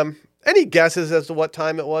opened them, any guesses as to what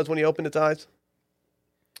time it was when he opened his eyes?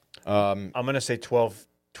 I'm going to say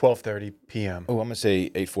 12:30 p.m. Oh, I'm gonna say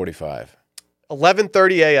 8:45.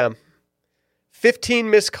 11:30 a.m. 15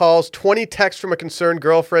 missed calls, 20 texts from a concerned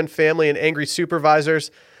girlfriend, family, and angry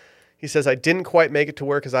supervisors. He says, I didn't quite make it to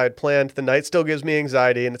work as I had planned. The night still gives me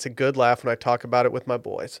anxiety, and it's a good laugh when I talk about it with my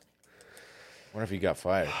boys. Wonder if he got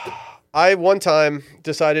fired. I, one time,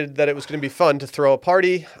 decided that it was going to be fun to throw a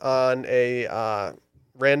party on a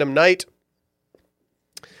random night.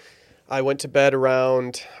 I went to bed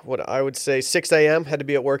around, what I would say, 6 a.m., had to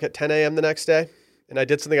be at work at 10 a.m. the next day, and I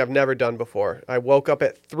did something I've never done before. I woke up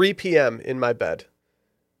at 3 p.m. in my bed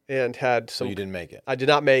and had So some... you didn't make it. I did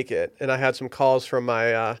not make it, and I had some calls from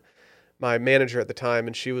my my manager at the time,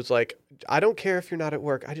 and she was like, I don't care if you're not at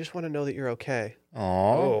work. I just want to know that you're okay.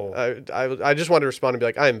 Oh. I just wanted to respond and be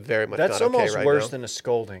like, I am very much That's not okay almost right worse now. than a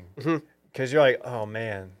scolding. Because you're like, oh,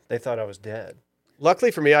 man, they thought I was dead.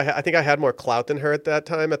 Luckily for me, I think I had more clout than her at that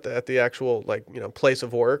time at the actual place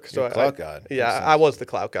of work. So You're a clout god. Yeah, Makes sense. I was the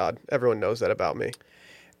clout god. Everyone knows that about me.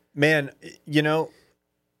 Man, you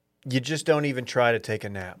just don't even try to take a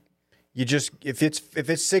nap. You just if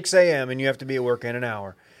it's 6 a.m. and you have to be at work in an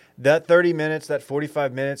hour, that 30 minutes, that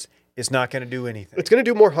 45 minutes, is not going to do anything. It's going to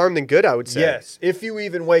do more harm than good, I would say. Yes, if you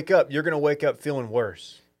even wake up, you're going to wake up feeling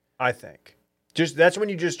worse. I think. That's when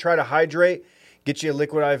you just try to hydrate, get you a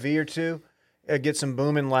liquid IV or two, get some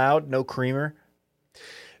booming loud, no creamer,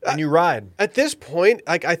 and you ride. At this point,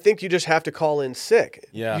 I think you just have to call in sick.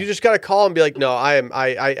 Yeah. You just got to call and be like, no,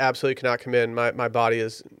 I absolutely cannot come in. My body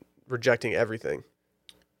is rejecting everything.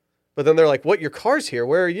 But then they're like, what? Your car's here.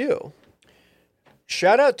 Where are you?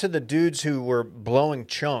 Shout out to the dudes who were blowing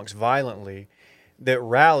chunks violently that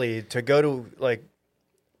rallied to go to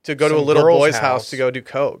To go to a some little girl's boy's house house. to go do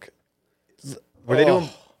coke. were they doing?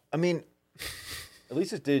 I mean, At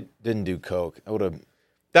least it didn't do coke. I would have.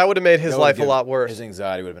 That would have made his life a lot worse. His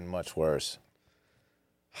anxiety would have been much worse.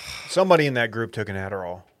 somebody in that group took an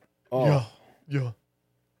Adderall. Oh, Yeah.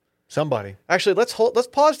 Somebody. Actually, let's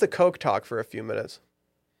pause the coke talk for a few minutes.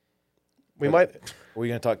 We might, were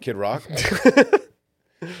you gonna talk Kid Rock?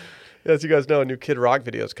 as you guys know, new Kid Rock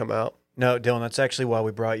videos come out. No, Dylan, that's actually why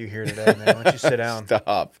we brought you here today, man. Why don't you sit down?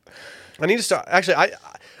 Stop. I need to start. Actually,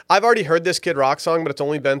 I've already heard this Kid Rock song, but it's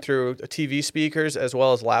only been through TV speakers as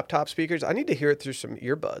well as laptop speakers. I need to hear it through some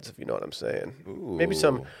earbuds, if you know what I'm saying. Maybe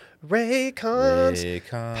some Raycons.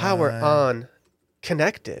 Raycon. Power on.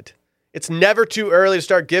 Connected. It's never too early to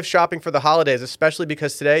start gift shopping for the holidays, especially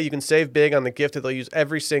because today you can save big on the gift that they'll use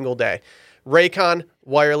every single day. Raycon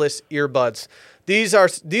wireless earbuds. These are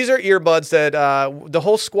earbuds that the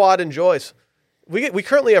whole squad enjoys. We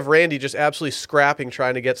currently have Randy just absolutely scrapping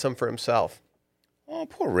trying to get some for himself. Oh,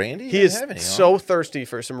 poor Randy. He is so thirsty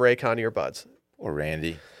for some Raycon earbuds. Poor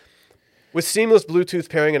Randy. With seamless Bluetooth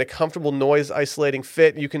pairing and a comfortable noise isolating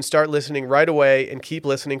fit, you can start listening right away and keep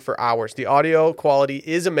listening for hours. The audio quality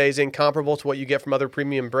is amazing, comparable to what you get from other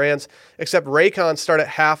premium brands, except Raycons start at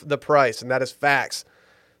half the price, and that is facts.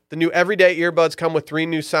 The new everyday earbuds come with 3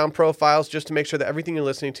 new sound profiles just to make sure that everything you're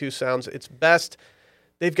listening to sounds its best.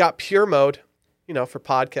 They've got pure mode, for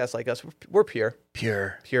podcasts like us. We're pure.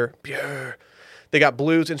 Pure. They got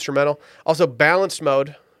blues, instrumental. Also balanced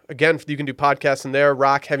mode. Again, you can do podcasts in there,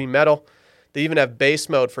 rock, heavy metal. They even have bass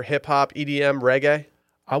mode for hip hop, EDM, reggae.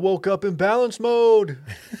 I woke up in balance mode.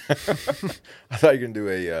 I thought you were gonna do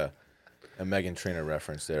a Megan Trainor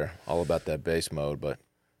reference there, all about that bass mode, but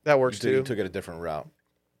That works you too. took it a different route.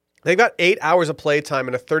 They've got 8 hours of playtime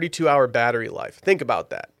and a 32-hour battery life. Think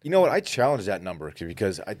about that. You know what? I challenge that number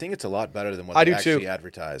because I think it's a lot better than what I they do too. actually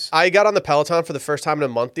advertise. I got on the Peloton for the first time in a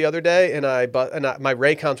month the other day, and my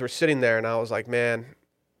Raycons were sitting there, and I was like, man,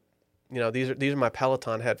 these are my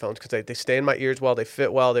Peloton headphones because they stay in my ears well, they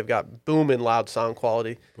fit well, they've got booming loud sound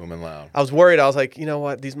quality. Booming loud. I was worried. I was like, you know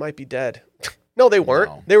what? These might be dead. No, they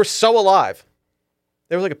weren't. No. They were so alive.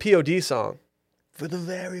 They were like a POD song. For the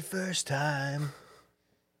very first time.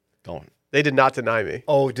 Don't. They did not deny me.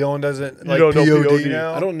 Oh, Dylan doesn't like don't know POD POD.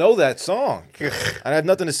 now? I don't know that song. I have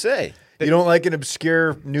nothing to say. You don't like an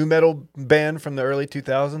obscure new metal band from the early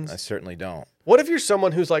 2000s? I certainly don't. What if you're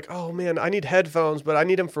someone who's like, oh man, I need headphones, but I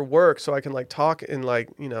need them for work so I can talk and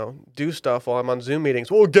do stuff while I'm on Zoom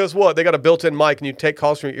meetings. Well, guess what? They got a built-in mic and you take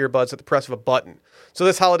calls from your earbuds at the press of a button. So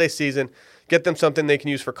this holiday season, get them something they can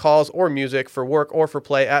use for calls or music, for work or for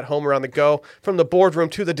play, at home or on the go, from the boardroom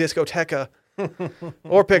to the discoteca.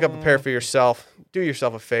 Or pick up a pair for yourself. Do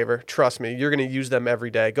yourself a favor. Trust me, you're going to use them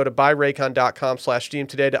every day. Go to buyraycon.com/Steam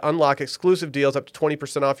today to unlock exclusive deals up to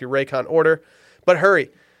 20% off your Raycon order. But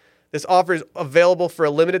hurry. This offer is available for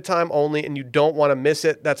a limited time only, and you don't want to miss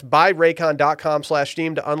it. That's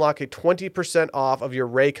buyraycon.com/Steam to unlock a 20% off of your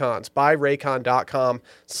Raycons.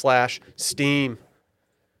 Buyraycon.com/Steam.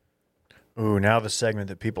 Ooh, now the segment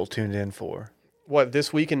that people tuned in for. What,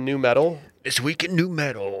 This Week in New Metal? This week in new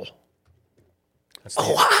metal.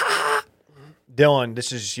 Dylan,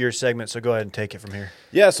 this is your segment, so go ahead and take it from here.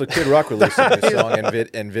 Yeah, so Kid Rock released a new song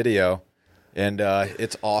and video, and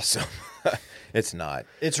it's awesome. It's not.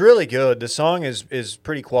 It's really good. The song is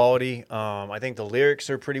pretty quality. I think the lyrics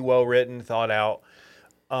are pretty well written, thought out.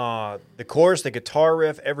 The chorus, the guitar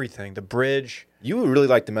riff, everything, the bridge. You really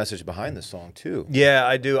like the message behind the song, too. Yeah,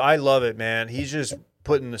 I do. I love it, man. He's just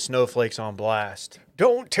putting the snowflakes on blast.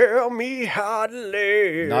 Don't tell me how to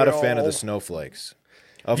live. Not a fan of the snowflakes.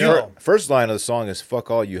 No. First line of the song is "Fuck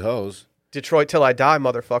all you hoes," Detroit Till I Die,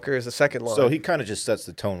 motherfucker, is the second line. so he kind of just sets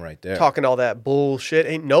the tone right there. talking all that bullshit.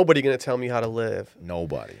 Ain't nobody going to tell me how to live.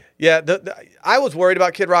 Nobody. Yeah, I was worried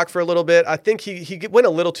about Kid Rock for a little bit. I think he went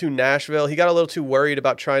a little too Nashville. He got a little too worried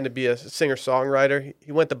about trying to be a singer-songwriter.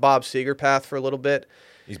 He went the Bob Seger path for a little bit.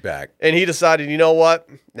 He's back. And he decided, you know what?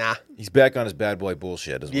 Nah. He's back on his bad boy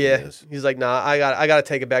bullshit. Is what Yeah. it is. He's like, nah, I got to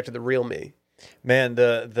take it back to the real me. Man,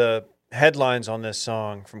 the headlines on this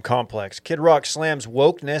song from Complex. Kid Rock slams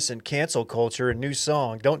wokeness and cancel culture in new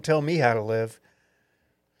song. Don't tell me how to live.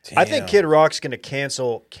 I think Damn. Kid Rock's going to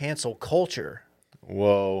cancel culture.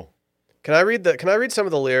 Whoa. Can I read some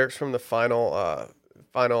of the lyrics from the final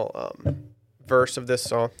verse of this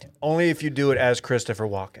song? Only if you do it as Christopher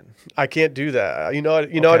Walken. I can't do that. You know I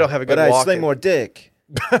don't have a good But I walk. sling more dick.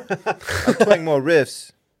 I clang more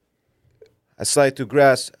riffs. I slide through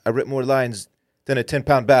grass. I rip more lines than a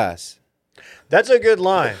 10-pound bass. That's a good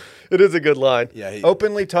line. It is a good line. Yeah,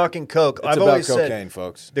 Openly talking coke. it's I've about always cocaine, said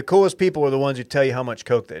folks. the coolest people are the ones who tell you how much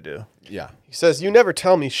coke they do. Yeah. He says, "You never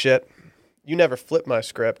tell me shit. You never flip my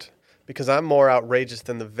script because I'm more outrageous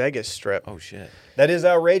than the Vegas Strip. Oh shit. That is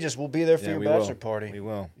outrageous. We'll be there for Yeah, your we bachelor will. party. We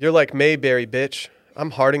will. You're like Mayberry, bitch.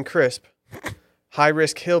 I'm hard and crisp. High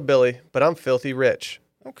risk hillbilly, but I'm filthy rich.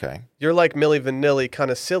 Okay. You're like Milli Vanilli, kind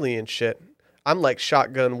of silly and shit. I'm like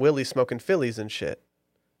Shotgun Willie smoking Phillies and shit.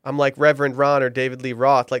 I'm like Reverend Ron or David Lee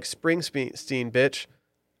Roth, like Springsteen, bitch.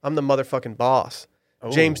 I'm the motherfucking boss. Oh.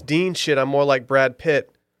 James Dean shit, I'm more like Brad Pitt.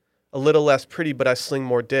 A little less pretty, but I sling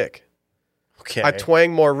more dick. Okay. I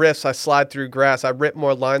twang more riffs, I slide through grass. I rip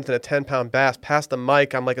more lines than a 10-pound bass. Past the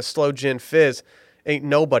mic, I'm like a slow gin fizz. Ain't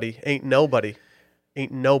nobody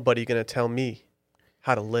gonna tell me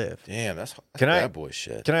how to live. Damn, that's Can I- bad boy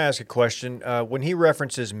shit. Can I ask a question? When he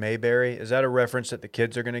references Mayberry, is that a reference that the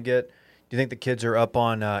kids are going to get? Do you think the kids are up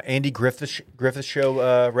on Andy Griffith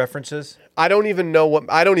show references? I don't even know what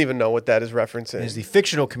that is referencing. Is the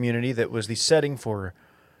fictional community that was the setting for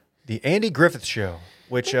the Andy Griffith show,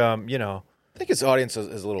 which I think his audience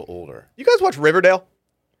is a little older. You guys watch Riverdale?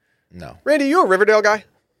 No. Randy, you a Riverdale guy?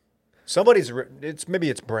 maybe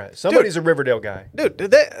it's Brett. Somebody's a Riverdale guy. Dude,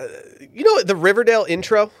 did they, the Riverdale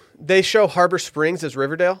intro? They show Harbor Springs as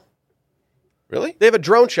Riverdale. Really? They have a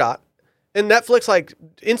drone shot. And Netflix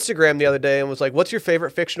Instagram the other day and was like, "What's your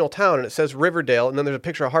favorite fictional town?" And it says Riverdale, and then there's a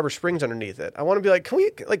picture of Harbor Springs underneath it. I want to be like,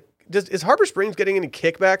 is Harbor Springs getting any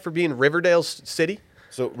kickback for being Riverdale's city?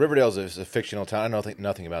 So Riverdale's a fictional town. I know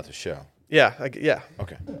nothing about the show. Yeah, Okay. yeah.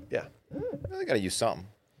 They got to use something.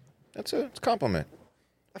 It's a compliment.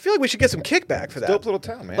 I feel like we should get some kickback for that. Dope little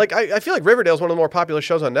town, man. Like, I feel like Riverdale's one of the more popular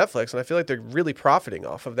shows on Netflix, and I feel like they're really profiting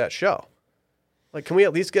off of that show. Like, can we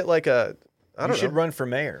at least get I You don't know. should run for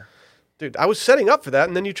mayor. Dude, I was setting up for that,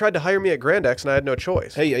 and then you tried to hire me at Grand X, and I had no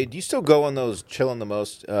choice. Hey, do you still go on those chillin' the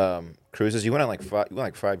most cruises? You went on you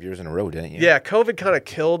went 5 years in a row, didn't you? Yeah, COVID kind of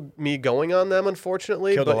killed me going on them,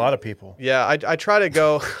 unfortunately. Killed a lot of people. Yeah, I try to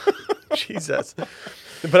go. Jesus,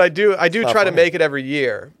 but I do not try to funny. make it every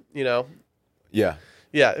year. Yeah.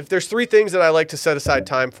 Yeah. If there's three things that I like to set aside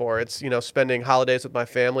time for, it's spending holidays with my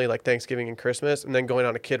family, like Thanksgiving and Christmas, and then going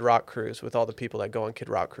on a Kid Rock cruise with all the people that go on Kid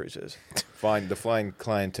Rock cruises. Fine. The flying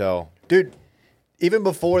clientele. Dude, even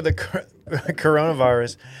before the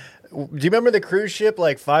coronavirus, do you remember the cruise ship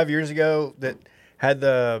 5 years ago that had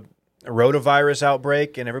the rotavirus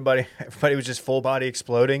outbreak and everybody was just full body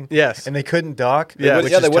exploding? Yes. And they couldn't dock? Yeah.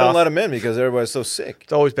 which Yeah, is they wouldn't tough. let them in because everybody's so sick.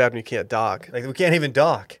 It's always bad when you can't dock. We can't even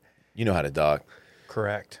dock. You know how to dock.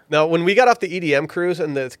 Correct. Now, when we got off the EDM cruise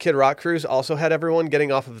and the Kid Rock cruise also had everyone getting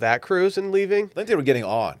off of that cruise and leaving. I think they were getting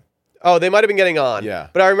on. Oh, they might have been getting on. Yeah.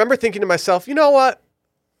 But I remember thinking to myself, you know what?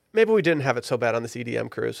 Maybe we didn't have it so bad on this EDM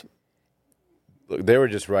cruise. Look, they were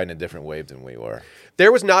just riding a different wave than we were.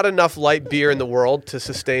 There was not enough light beer in the world to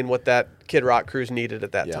sustain what that Kid Rock cruise needed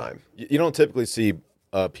at that Yeah. time. You don't typically see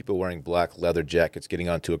people wearing black leather jackets getting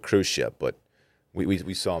onto a cruise ship, but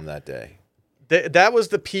we saw them that day. That was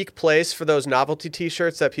the peak place for those novelty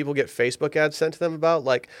T-shirts that people get Facebook ads sent to them about.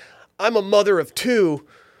 Like, I'm a mother of two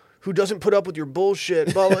who doesn't put up with your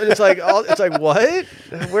bullshit. Blah, blah. And it's like, what?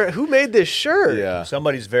 Who made this shirt? Yeah.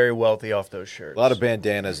 Somebody's very wealthy off those shirts. A lot of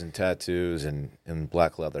bandanas and tattoos and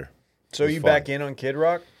black leather. So It was you fun. back in on Kid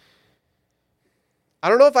Rock? I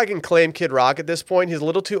don't know if I can claim Kid Rock at this point. He's a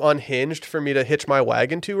little too unhinged for me to hitch my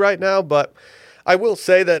wagon to right now. But I will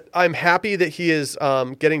say that I'm happy that he is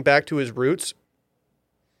getting back to his roots.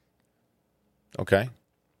 Okay.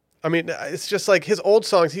 I mean, it's just like his old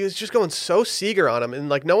songs, he was just going so Seeger on them. And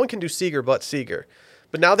no one can do Seeger but Seeger.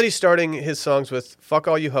 But now that he's starting his songs with Fuck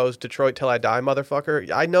All You Hoes, Detroit Till I Die,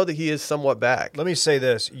 Motherfucker, I know that he is somewhat back. Let me say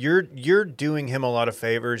this. You're doing him a lot of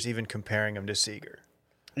favors even comparing him to Seeger.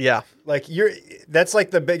 Yeah. That's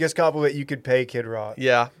the biggest compliment you could pay Kid Rock.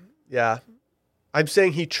 Yeah. Yeah. I'm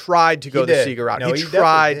saying he tried to go the did. Seeger route. No, he he definitely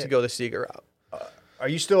tried did. to go the Seeger route. Are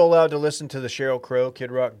you still allowed to listen to the Sheryl Crow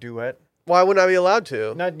Kid Rock duet? Why wouldn't I be allowed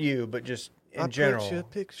to? Not you, but just in I general, put your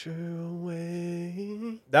picture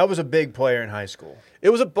away. that was a big player in high school. It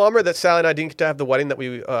was a bummer that Sally and I didn't get to have the wedding that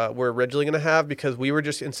we were originally going to have because we were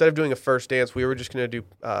just, instead of doing a first dance, we were just going to do,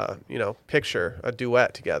 a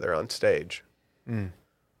duet together on stage. That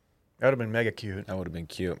would have been mega cute. That would have been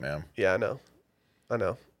cute, man. Yeah, I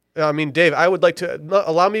know. I mean, Dave, I would like to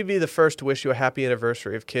allow me to be the first to wish you a happy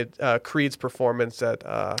anniversary of Creed's performance at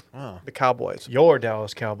the Cowboys. Your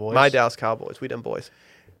Dallas Cowboys. My Dallas Cowboys. We them boys.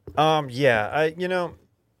 Yeah,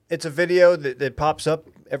 it's a video that pops up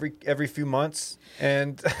every few months,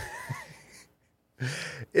 and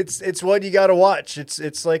it's what you got to watch.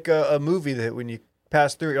 It's like a movie that when you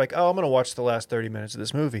pass through, you're like, oh, I'm gonna watch the last 30 minutes of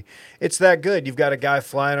this movie. It's that good. You've got a guy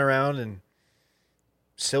flying around in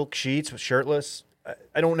silk sheets, shirtless.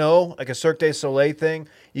 I don't know, like a Cirque du Soleil thing.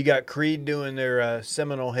 You got Creed doing their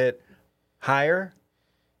seminal hit, "Higher."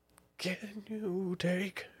 Can you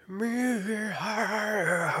take me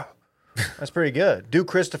higher? That's pretty good. Do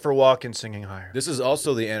Christopher Walken singing "Higher." This is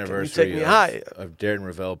also the take anniversary me high? of Darren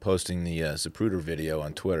Ravel posting the Zapruder video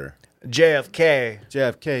on Twitter. JFK.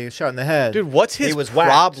 JFK shot in the head. Dude, what's his He was whacked.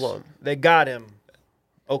 problem? They got him.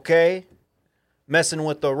 Okay? Messing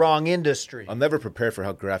with the wrong industry. I'm never prepared for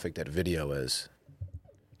how graphic that video is.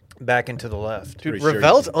 Back and to the left. Dude, Pretty sure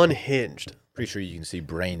Ravel's unhinged. Pretty sure you can see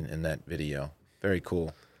brain in that video. Very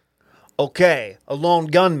cool. Okay, a lone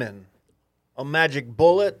gunman. A magic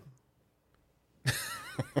bullet.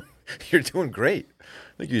 You're doing great. I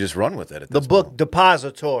think you just run with it. At The this book point.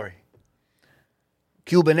 Depository.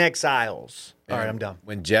 Cuban Exiles. All right, And I'm done.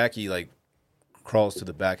 When Jackie crawls to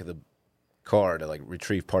the back of the car to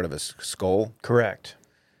retrieve part of his skull, Correct.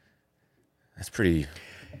 that's pretty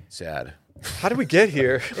sad. How did we get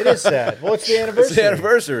here? It is sad. Well, it's the anniversary. It's the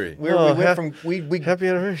anniversary. We Oh, went from we Happy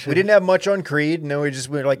anniversary. we didn't have much on Creed, and then we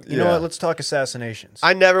were like, you know Yeah. what? Let's talk assassinations.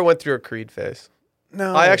 I never went through a Creed phase.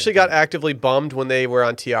 No, I actually got actively bummed when they were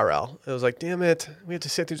on TRL. It was like, damn it, we have to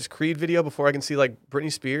sit through this Creed video before I can see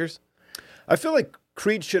Britney Spears. I feel like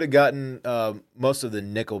Creed should have gotten most of the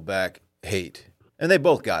Nickelback hate, and they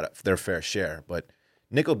both got their fair share. But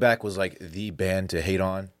Nickelback was the band to hate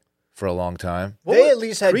on for a long time. They at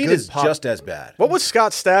least had Creed good is pop. just as bad. What was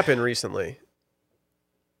Scott Stapp in recently?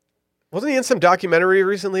 Wasn't he in some documentary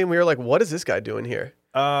recently? And we were like, what is this guy doing here?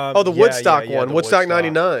 The Woodstock one, the Woodstock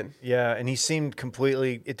 99. Yeah, and he seemed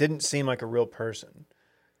completely. It didn't seem like a real person.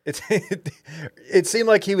 It seemed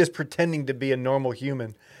like he was pretending to be a normal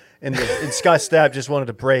human, and Scott Stapp just wanted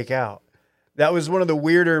to break out. That was one of the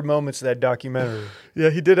weirder moments of that documentary. Yeah,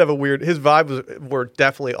 he did have his vibes were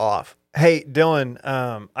definitely off. Hey, Dylan,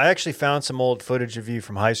 I actually found some old footage of you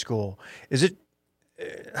from high school. Is it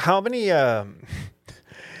how many?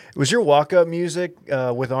 Was your walk-up music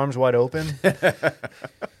with Arms Wide Open?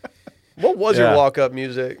 What was Yeah. your walk-up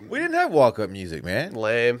music? We didn't have walk-up music, man.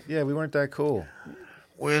 Lame. Yeah, we weren't that cool.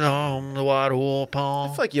 With Arms Wide I Open.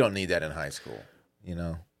 feel like you don't need that in high school, you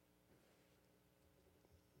know?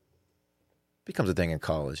 Becomes a thing in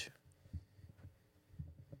college.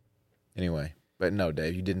 Anyway, but no,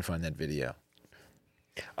 Dave, you didn't find that video.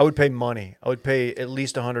 I would pay money. I would pay at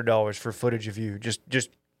least $100 for footage of you just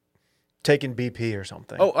taking BP or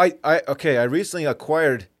something. Oh, I recently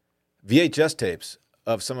acquired VHS tapes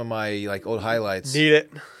of some of my old highlights, Need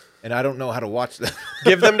it. and I don't know how to watch them.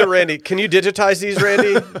 Give them to Randy. Can you digitize these,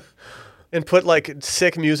 Randy? And put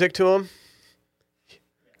sick music to them?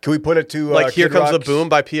 Can we put it to Here Kid Comes the Rock's- Boom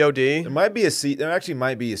by POD? There actually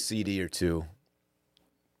might be a CD or two,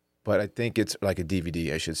 but I think it's like a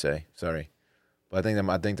DVD. I should say. Sorry, but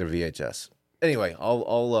I think they're VHS. Anyway,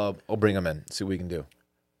 I'll bring them in. See what we can do.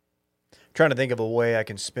 Trying to think of a way I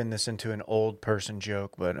can spin this into an old person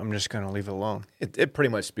joke, but I'm just going to leave it alone. It pretty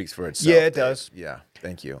much speaks for itself. Yeah, it Dave. does. Yeah,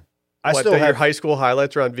 thank you. I What, still that your have high school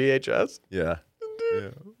highlights are on VHS? Yeah.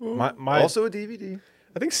 my Also a DVD.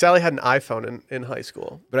 I think Sally had an iPhone in high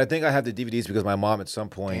school. But I think I have the DVDs because my mom at some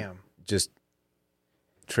point Damn. just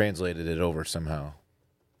translated it over somehow.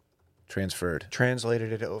 Transferred.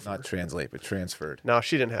 translated it over. Not translate, but transferred. No,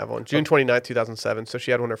 she didn't have one. June 29th, 2007. So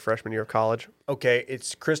she had one her freshman year of college. Okay,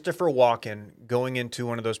 it's Christopher Walken going into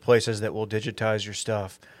one of those places that will digitize your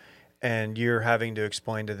stuff, and you're having to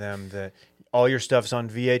explain to them that all your stuff's on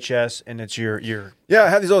VHS and it's your Yeah, I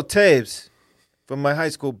have these old tapes from my high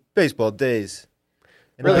school baseball days.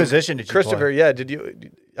 And what I- position did you Christopher, play? yeah. Did you?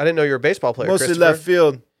 I didn't know you were a baseball player. Mostly Christopher. left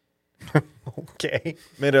field. Okay.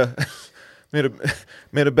 Made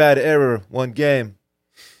a bad error one game,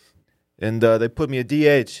 and they put me a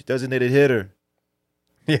DH, designated hitter.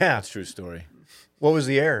 Yeah. That's a true story. What was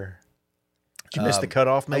the error? Did you miss the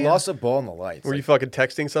cutoff, man? I lost a ball in the lights. Were you fucking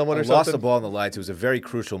texting someone I or lost the something? ball in the lights. It was a very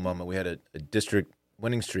crucial moment. We had a district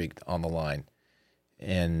winning streak on the line,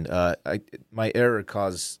 and my error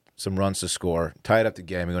caused some runs to score, tied up the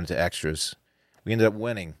game. We went into extras. We ended up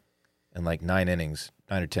winning in like 9 innings,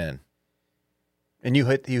 9 or 10. And you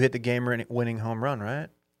hit the game-winning home run, right?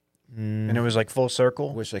 And it was like full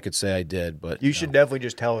circle. Wish I could say I did, but You should definitely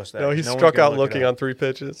just tell us that. No, he one's struck gonna out look it looking up. on 3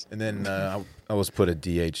 pitches. And then I was put a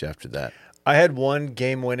DH after that. I had one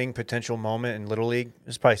game-winning potential moment in Little League. It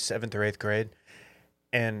was probably 7th or 8th grade.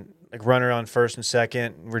 And like runner on first and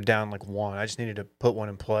second, we're down like 1. I just needed to put one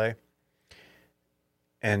in play.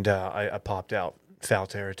 And I popped out foul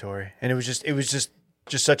territory. And it was just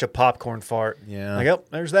such a popcorn fart. Yeah. Like, oh,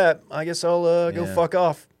 there's that. I guess I'll go Yeah. fuck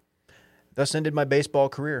off. Thus ended my baseball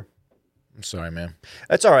career. I'm sorry, man.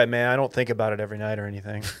 That's all right, man. I don't think about it every night or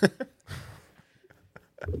anything.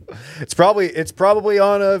 It's probably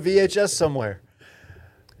on a VHS somewhere.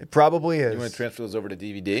 It probably is. You want to transfer those over to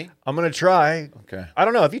DVD? I'm gonna try. Okay. I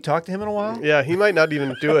don't know. Have you talked to him in a while? Yeah, he might not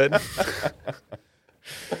even do it.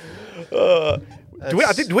 Do we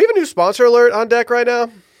have a new sponsor alert on deck right now?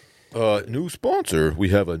 New sponsor. We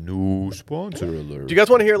have a new sponsor alert. Do you guys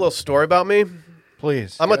want to hear a little story about me?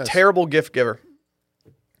 Please. I'm a terrible gift giver.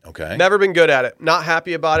 Okay. Never been good at it. Not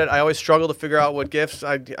happy about it. I always struggle to figure out what gifts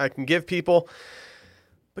I can give people.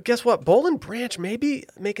 But guess what? Boll and Branch may be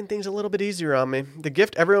making things a little bit easier on me. The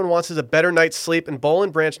gift everyone wants is a better night's sleep, and Boll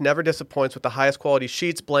and Branch never disappoints with the highest quality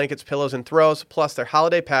sheets, blankets, pillows, and throws. Plus, their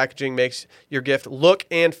holiday packaging makes your gift look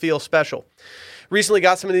and feel special. Recently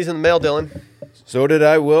got some of these in the mail, Dylan. So did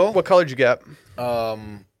I, Will. What color did you get?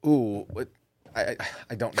 What? I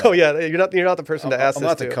don't know. Oh yeah, you're not the person to ask I'm this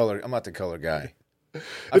not to. the color. I'm not the color guy.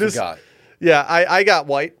 I forgot. Yeah, I got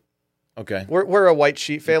white. Okay. We're a white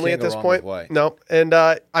sheet family can't at go this wrong point. with white. No, and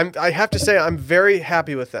I have to say I'm very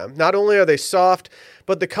happy with them. Not only are they soft,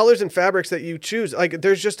 but the colors and fabrics that you choose, like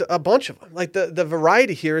there's just a bunch of them. Like the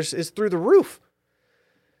variety here is through the roof.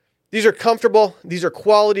 These are comfortable. These are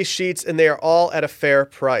quality sheets, and they are all at a fair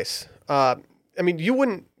price. I mean, you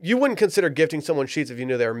wouldn't consider gifting someone sheets if you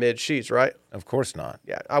knew they were mid sheets, right? Of course not.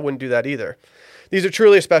 Yeah, I wouldn't do that either. These are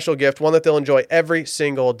truly a special gift, one that they'll enjoy every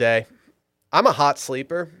single day. I'm a hot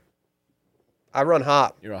sleeper. I run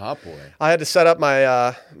hot. You're a hot boy. I had to set up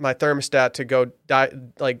my my thermostat to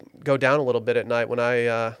go down a little bit at night when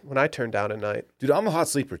I turn down at night. Dude, I'm a hot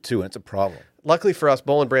sleeper too, and it's a problem. Luckily for us,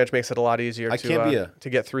 Boll and Branch makes it a lot easier to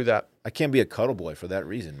get through that. I can't be a cuddle boy for that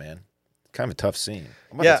reason, man. Kind of a tough scene.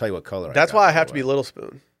 I'm not Yeah, gonna tell you what color. That's I got, why I by have the to be way. Little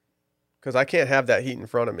Spoon, because I can't have that heat in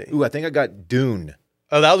front of me. Ooh, I think I got Dune.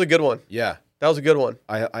 Oh, that was a good one. Yeah. That was a good one.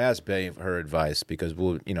 I asked Bay for her advice because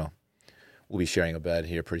we'll be sharing a bed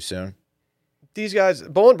here pretty soon. These guys,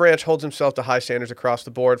 Boll and Branch holds himself to high standards across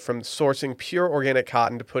the board, from sourcing pure organic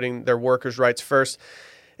cotton to putting their workers' rights first.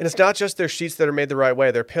 And it's not just their sheets that are made the right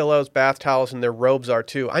way. Their pillows, bath towels, and their robes are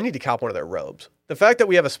too. I need to cop one of their robes. The fact that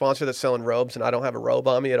we have a sponsor that's selling robes and I don't have a robe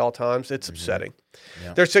on me at all times, it's upsetting.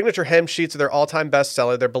 Yeah. Their signature hem sheets are their all-time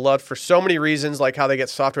bestseller. They're beloved for so many reasons, like how they get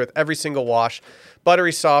softer with every single wash.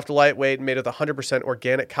 Buttery soft, lightweight, made with 100%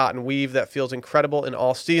 organic cotton weave that feels incredible in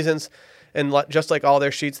all seasons. And just like all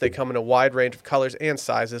their sheets, they come in a wide range of colors and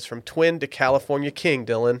sizes, from twin to California King,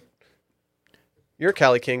 Dylan. You're a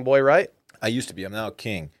Cali King boy, right? I used to be. I'm now a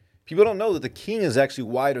king. People don't know that the king is actually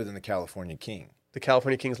wider than the California king. The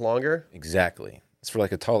California King's longer? Exactly. It's for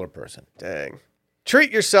like a taller person. Dang.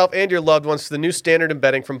 Treat yourself and your loved ones to the new standard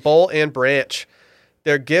embedding from Boll and Branch.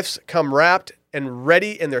 Their gifts come wrapped and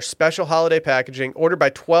ready in their special holiday packaging. Order by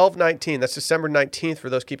 12/19. That's December 19th for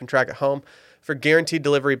those keeping track at home. For guaranteed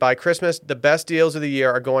delivery by Christmas. The best deals of the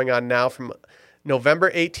year are going on now from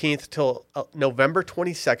November 18th till November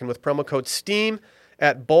 22nd with promo code STEAM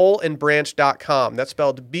at bollandbranch.com. That's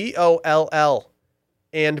spelled B-O-L-L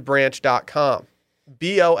and branch.com.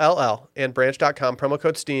 B-O-L-L and branch.com. Promo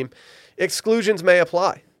code STEAM. Exclusions may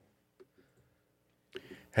apply.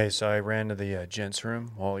 Hey, so I ran to the gents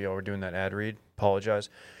room while y'all were doing that ad read. Apologize.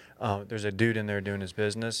 There's a dude in there doing his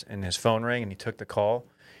business, and his phone rang, and he took the call,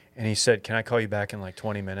 and he said, "Can I call you back in like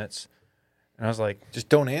 20 minutes?" And I was like, Just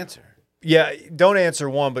don't answer. "Yeah, don't answer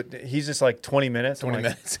one," but he's just like 20 minutes. 20 I'm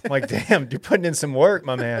like, minutes. I'm like, damn, you're putting in some work,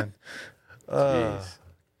 my man. Jeez.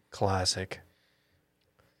 Classic.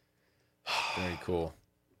 Very cool.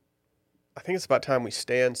 I think it's about time we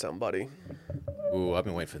stand somebody. Ooh, I've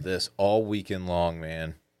been waiting for this all weekend long,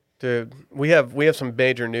 man. Dude, we have some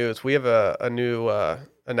major news. We have a new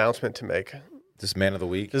announcement to make. This man of the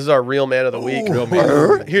week. This is our real man of the week. Real man of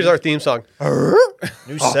the week. Here's our theme song.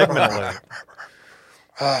 New segment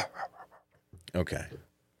alert. Okay.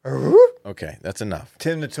 Okay, that's enough.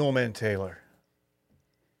 Tim the Toolman Taylor.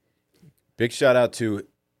 Big shout out to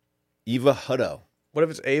Eva Hutto. What if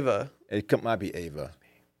it's Ava? Might be Ava.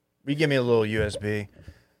 You give me a little USB.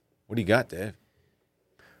 What do you got, Dave?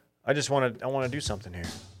 I want to do something here.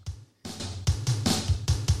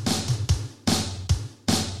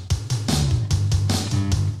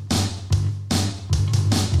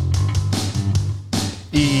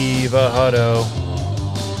 Eva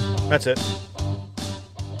Hutto. That's it.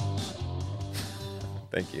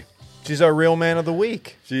 Thank you. She's our real man of the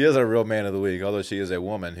week. She is our real man of the week, although she is a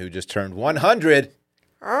woman who just turned 100.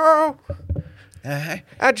 Oh,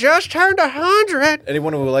 I just turned 100.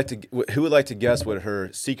 Anyone who would like to guess what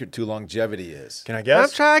her secret to longevity is? Can I I'm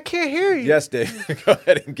guess? sorry, I can't hear you. Yes, Dave. Go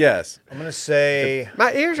ahead and guess. I'm going to say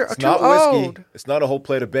My ears are It's too not old. whiskey. It's not a whole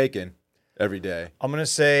plate of bacon every day.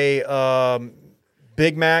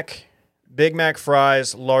 Big Mac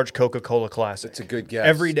fries, large Coca-Cola classic. It's a good guess.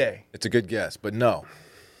 Every day. It's a good guess, but no.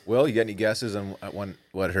 Will, you got any guesses on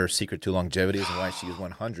what her secret to longevity is and why she is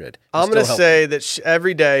 100? I'm going to say that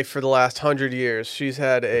every day for the last 100 years, she's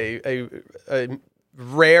had a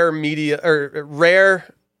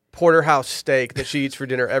rare porterhouse steak that she eats for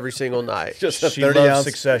dinner every single night. just a She 30 loves ounce,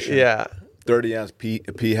 Succession. Yeah. 30 ounce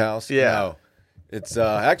pea house. Yeah. No. It's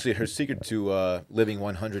actually her secret to living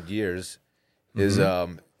 100 years is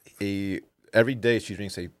every day she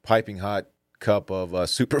drinks a piping hot cup of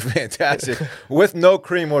super fantastic with no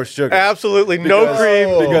cream or sugar. Absolutely no Because- cream,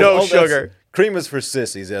 because no all that's- sugar. Cream is for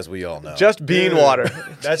sissies, as we all know. Just bean water.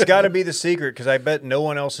 That's got to be the secret because I bet no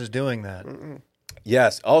one else is doing that.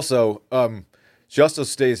 Yes. Also, she also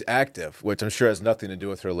stays active, which I'm sure has nothing to do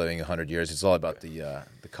with her living 100 years. It's all about the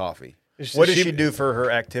coffee. What does she do for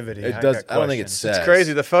her activity? It I does. got I don't think it questions. says. It's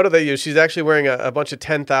crazy. The photo they use, she's actually wearing a bunch of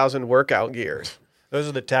 10,000 workout gears. Those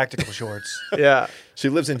are the tactical shorts. Yeah. She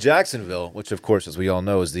lives in Jacksonville, which, of course, as we all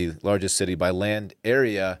know, is the largest city by land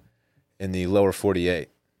area in the lower 48.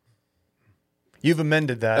 You've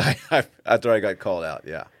amended that. After I got called out,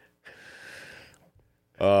 yeah.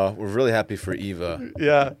 We're really happy for Eva.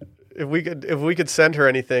 Yeah. If we could send her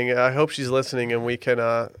anything, I hope she's listening and we can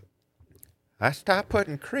I stopped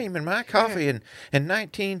putting cream in my coffee in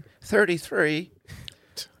 1933.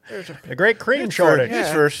 A great cream shortage.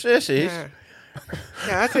 It's for sissies.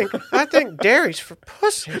 Yeah, I think dairy's for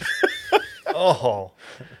pussy. Oh,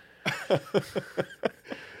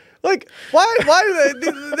 Like, why do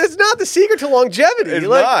they? That's not the secret to longevity. It's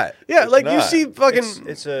like, not. Yeah, It's like you not. see fucking.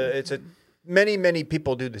 it's a many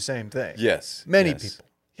people do the same thing. Yes. Many yes. people.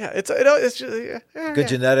 Yeah, it's just Good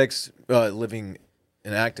genetics, living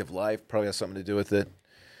an active life probably has something to do with it.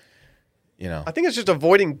 You know. I think it's just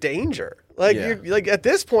avoiding danger. Like Yeah. you're like at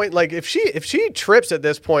this point, like if she trips at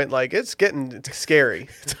this point, like it's scary.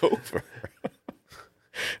 It's over.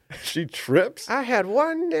 She trips? I had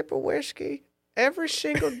one nip of whiskey every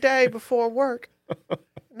single day before work,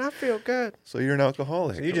 and I feel good. So you're an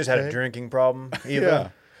alcoholic. So you just had a drinking problem,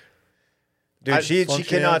 Eva. Yeah. Dude, she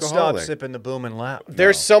functioning cannot stop alcoholic. sipping the boom and lap.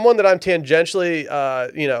 There's someone that I'm tangentially,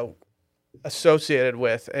 associated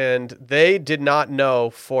with, and they did not know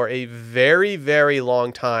for a very, very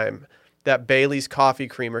long time that Bailey's coffee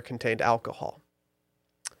creamer contained alcohol.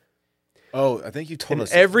 Oh, I think you told And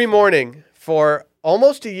us. every morning for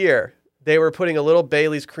almost a year, they were putting a little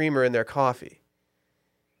Bailey's creamer in their coffee.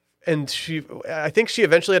 And I think she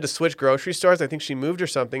eventually had to switch grocery stores. I think she moved or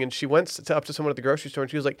something, and she went up to someone at the grocery store,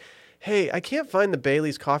 and she was like, "Hey, I can't find the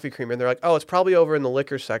Bailey's coffee creamer." And they're like, "Oh, it's probably over in the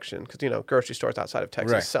liquor section," because, grocery stores outside of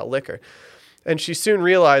Texas Right. sell liquor. And she soon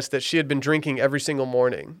realized that she had been drinking every single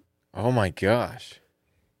morning. Oh my gosh.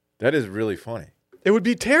 That is really funny. It would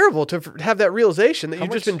be terrible to have that realization that How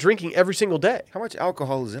you've just much- been drinking every single day. How much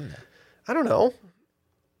alcohol is in there? I don't know.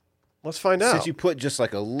 Let's find out. Since you put just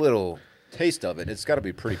like a little taste of it, it's got to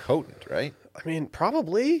be pretty potent, right? I mean,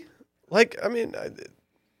 probably.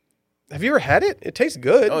 Have you ever had it? It tastes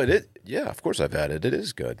good. Oh, it is. Yeah, of course I've had it. It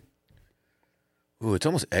is good. Ooh, it's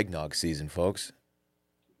almost eggnog season, folks.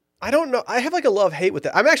 I don't know. I have like a love-hate with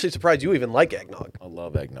it. I'm actually surprised you even like eggnog. I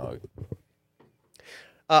love eggnog.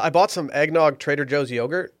 I bought some eggnog Trader Joe's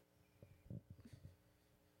yogurt.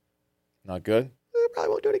 Not good? Probably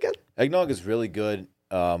won't do it again. Eggnog is really good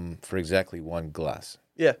for exactly one glass.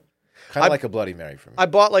 Yeah. Kind of like a Bloody Mary for me. I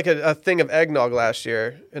bought like a thing of eggnog last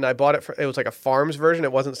year, and I bought it was like a farm's version.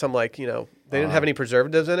 It wasn't some they didn't have any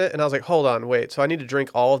preservatives in it. And I was like, hold on, wait. So I need to drink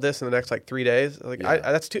all of this in the next like 3 days? Like, Yeah.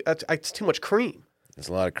 that's too much cream. It's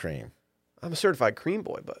a lot of cream. I'm a certified cream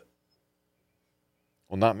boy, but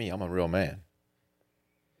Well, not me. I'm a real man.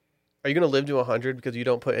 are you going to live to 100 because you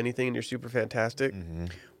don't put anything in your super fantastic? Mm-hmm.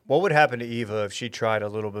 What would happen to Eva if she tried a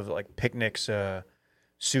little bit of like Picnic's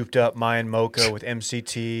souped up Mayan mocha with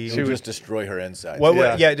MCT? She would just destroy her insides. What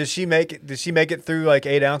Yeah. would, yeah, does she make it through like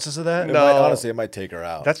 8 ounces of that? It No. might- honestly, it might take her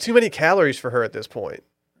out. That's too many calories for her at this point.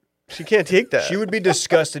 She can't take that. She would be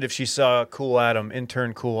disgusted if she saw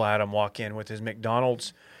intern Cool Adam walk in with his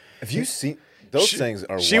McDonald's Have you seen those things?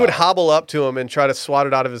 Are She would wild. hobble up to him and try to swat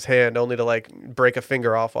it out of his hand, only to like break a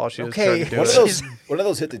finger off while she was Okay. trying to do One it. of those, one of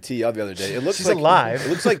those hit the tee out the other day. It looks She's like alive. It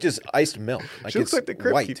looks like just iced milk. Like She looks it's like the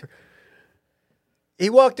Crypt white. Keeper. He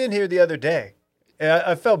walked in here the other day. And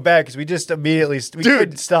I felt bad because we just immediately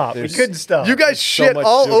couldn't stop. We there's- couldn't stop. You guys so shit much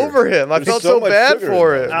all sugar. over him. I There's felt so so much bad sugar in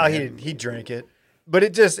for that. him. Oh, he drank it, but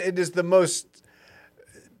it is the most.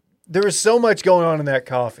 There was so much going on in that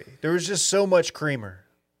coffee. There was just so much creamer.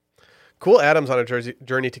 Cool Adam's on a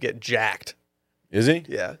journey to get jacked. Is he?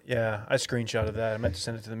 Yeah. Yeah, I screenshotted that. I meant to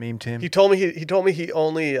send it to the meme team. He told me he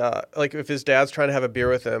only like if his dad's trying to have a beer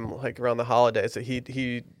with him like around the holidays that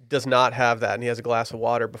he does not have that and he has a glass of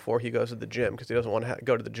water before he goes to the gym because he doesn't want to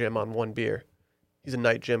go to the gym on one beer. He's a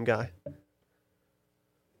night gym guy.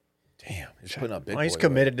 Damn, he's putting up big. Well, he's boy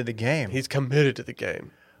committed to the game. He's committed to the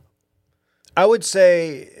game. I would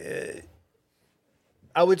say,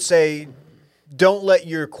 don't let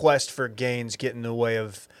your quest for gains get in the way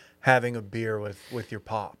of having a beer with your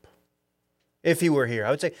pop. If he were here, I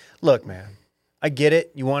would say, look, man, I get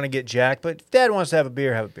it. You want to get jacked, but if Dad wants to have a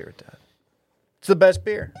beer with Dad. It's the best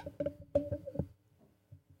beer.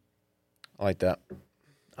 I like that.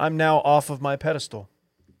 I'm now off of my pedestal.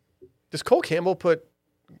 Does Cole Campbell put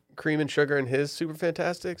cream and sugar in his Super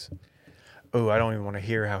Fantastics? Oh, I don't even want to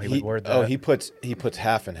hear how he would word that. Oh, he puts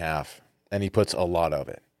half and half, and he puts a lot of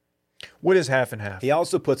it. What is half and half? He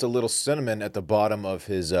also puts a little cinnamon at the bottom of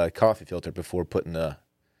his coffee filter before putting the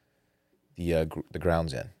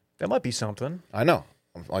grounds in. That might be something. I know.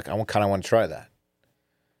 I'm like I kind of want to try that,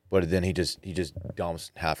 but then he just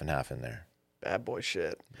dumps half and half in there. Bad boy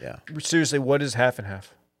shit. Yeah, Seriously, what is half and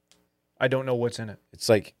half? I don't know what's in it. it's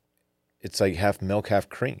like half milk, half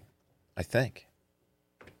cream. I think.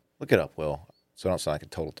 Look it up, Will, so I don't sound like a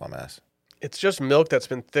total dumbass. It's just milk that's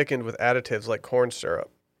been thickened with additives like corn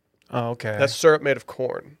syrup. Oh, okay. That's syrup made of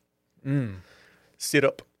corn. Mm.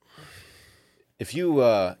 Syrup. If you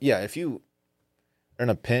are in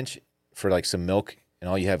a pinch for like some milk and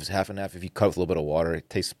all you have is half and half, if you cut with a little bit of water, it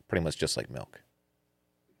tastes pretty much just like milk.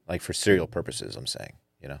 Like for cereal purposes, I'm saying,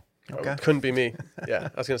 you know. Okay. Couldn't be me. Yeah,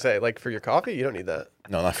 I was gonna say like for your coffee, you don't need that.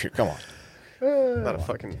 No, not for your. Come on. Not a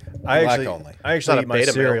fucking. I Black actually, only. I It's not actually a eat my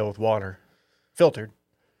beta cereal male. with water, filtered.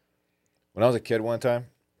 When I was a kid, one time,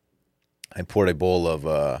 I poured a bowl of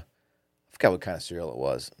I forgot what kind of cereal it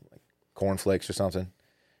was, like cornflakes or something,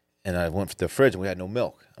 and I went to the fridge and we had no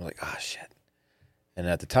milk. I was like, ah, shit. And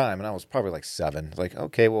at the time, and I was probably like 7, I was like,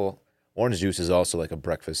 okay, well, orange juice is also like a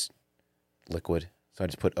breakfast liquid, so I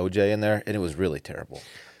just put OJ in there, and it was really terrible.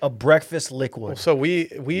 A breakfast liquid. So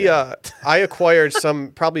I acquired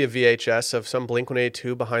probably a VHS of some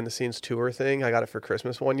Blink-182 behind the scenes tour thing. I got it for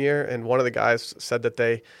Christmas one year, and one of the guys said that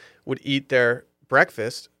they would eat their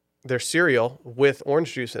breakfast, their cereal, with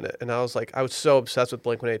orange juice in it. And I was so obsessed with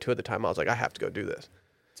Blink-182 at the time. I was like, I have to go do this.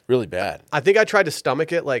 It's really bad. I think I tried to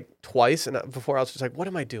stomach it like twice, and before I was just like, what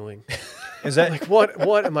am I doing? Is that Like,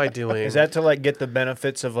 what am I doing? is that to like get the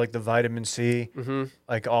benefits of like the vitamin C,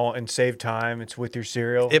 like all and save time? It's with your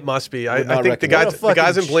cereal. It must be. I Would not think the recommend guys, it. the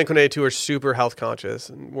guys in Fucking Blink-182 are super health conscious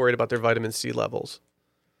and worried about their vitamin C levels.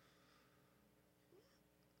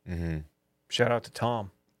 Shout out to Tom.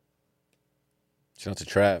 Shout out to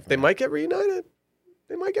Trav. They might get reunited.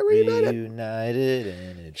 Reunited.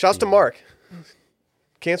 and Shouts to Mark.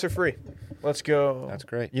 Cancer free. Let's go. That's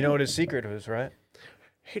great. You know what his secret is, right?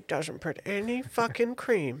 He doesn't put any fucking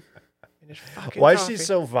cream in his fucking Why is coffee. she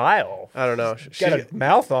so vile? I don't know. Got a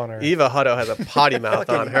mouth on her. Eva Hutto has a potty mouth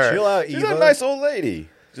on her. Chill out, She's Eva. a nice old lady.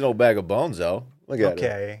 She's an old bag of bones, though. Look at her.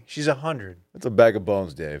 Okay, she's 100. That's a bag of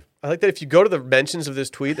bones, Dave. I like that if you go to the mentions of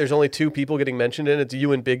this tweet, there's only 2 people getting mentioned in it. It's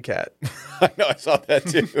you and Big Cat. I know, I saw that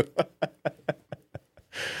too.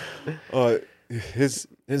 His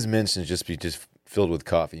mentions just filled with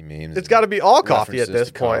coffee memes. It's got to be all coffee at references this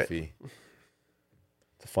to point. coffee.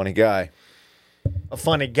 It's a funny guy. A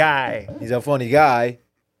funny guy. He's a funny guy.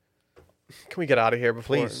 Can we get out of here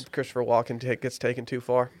before Please. Christopher Walken gets taken too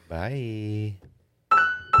far? Bye.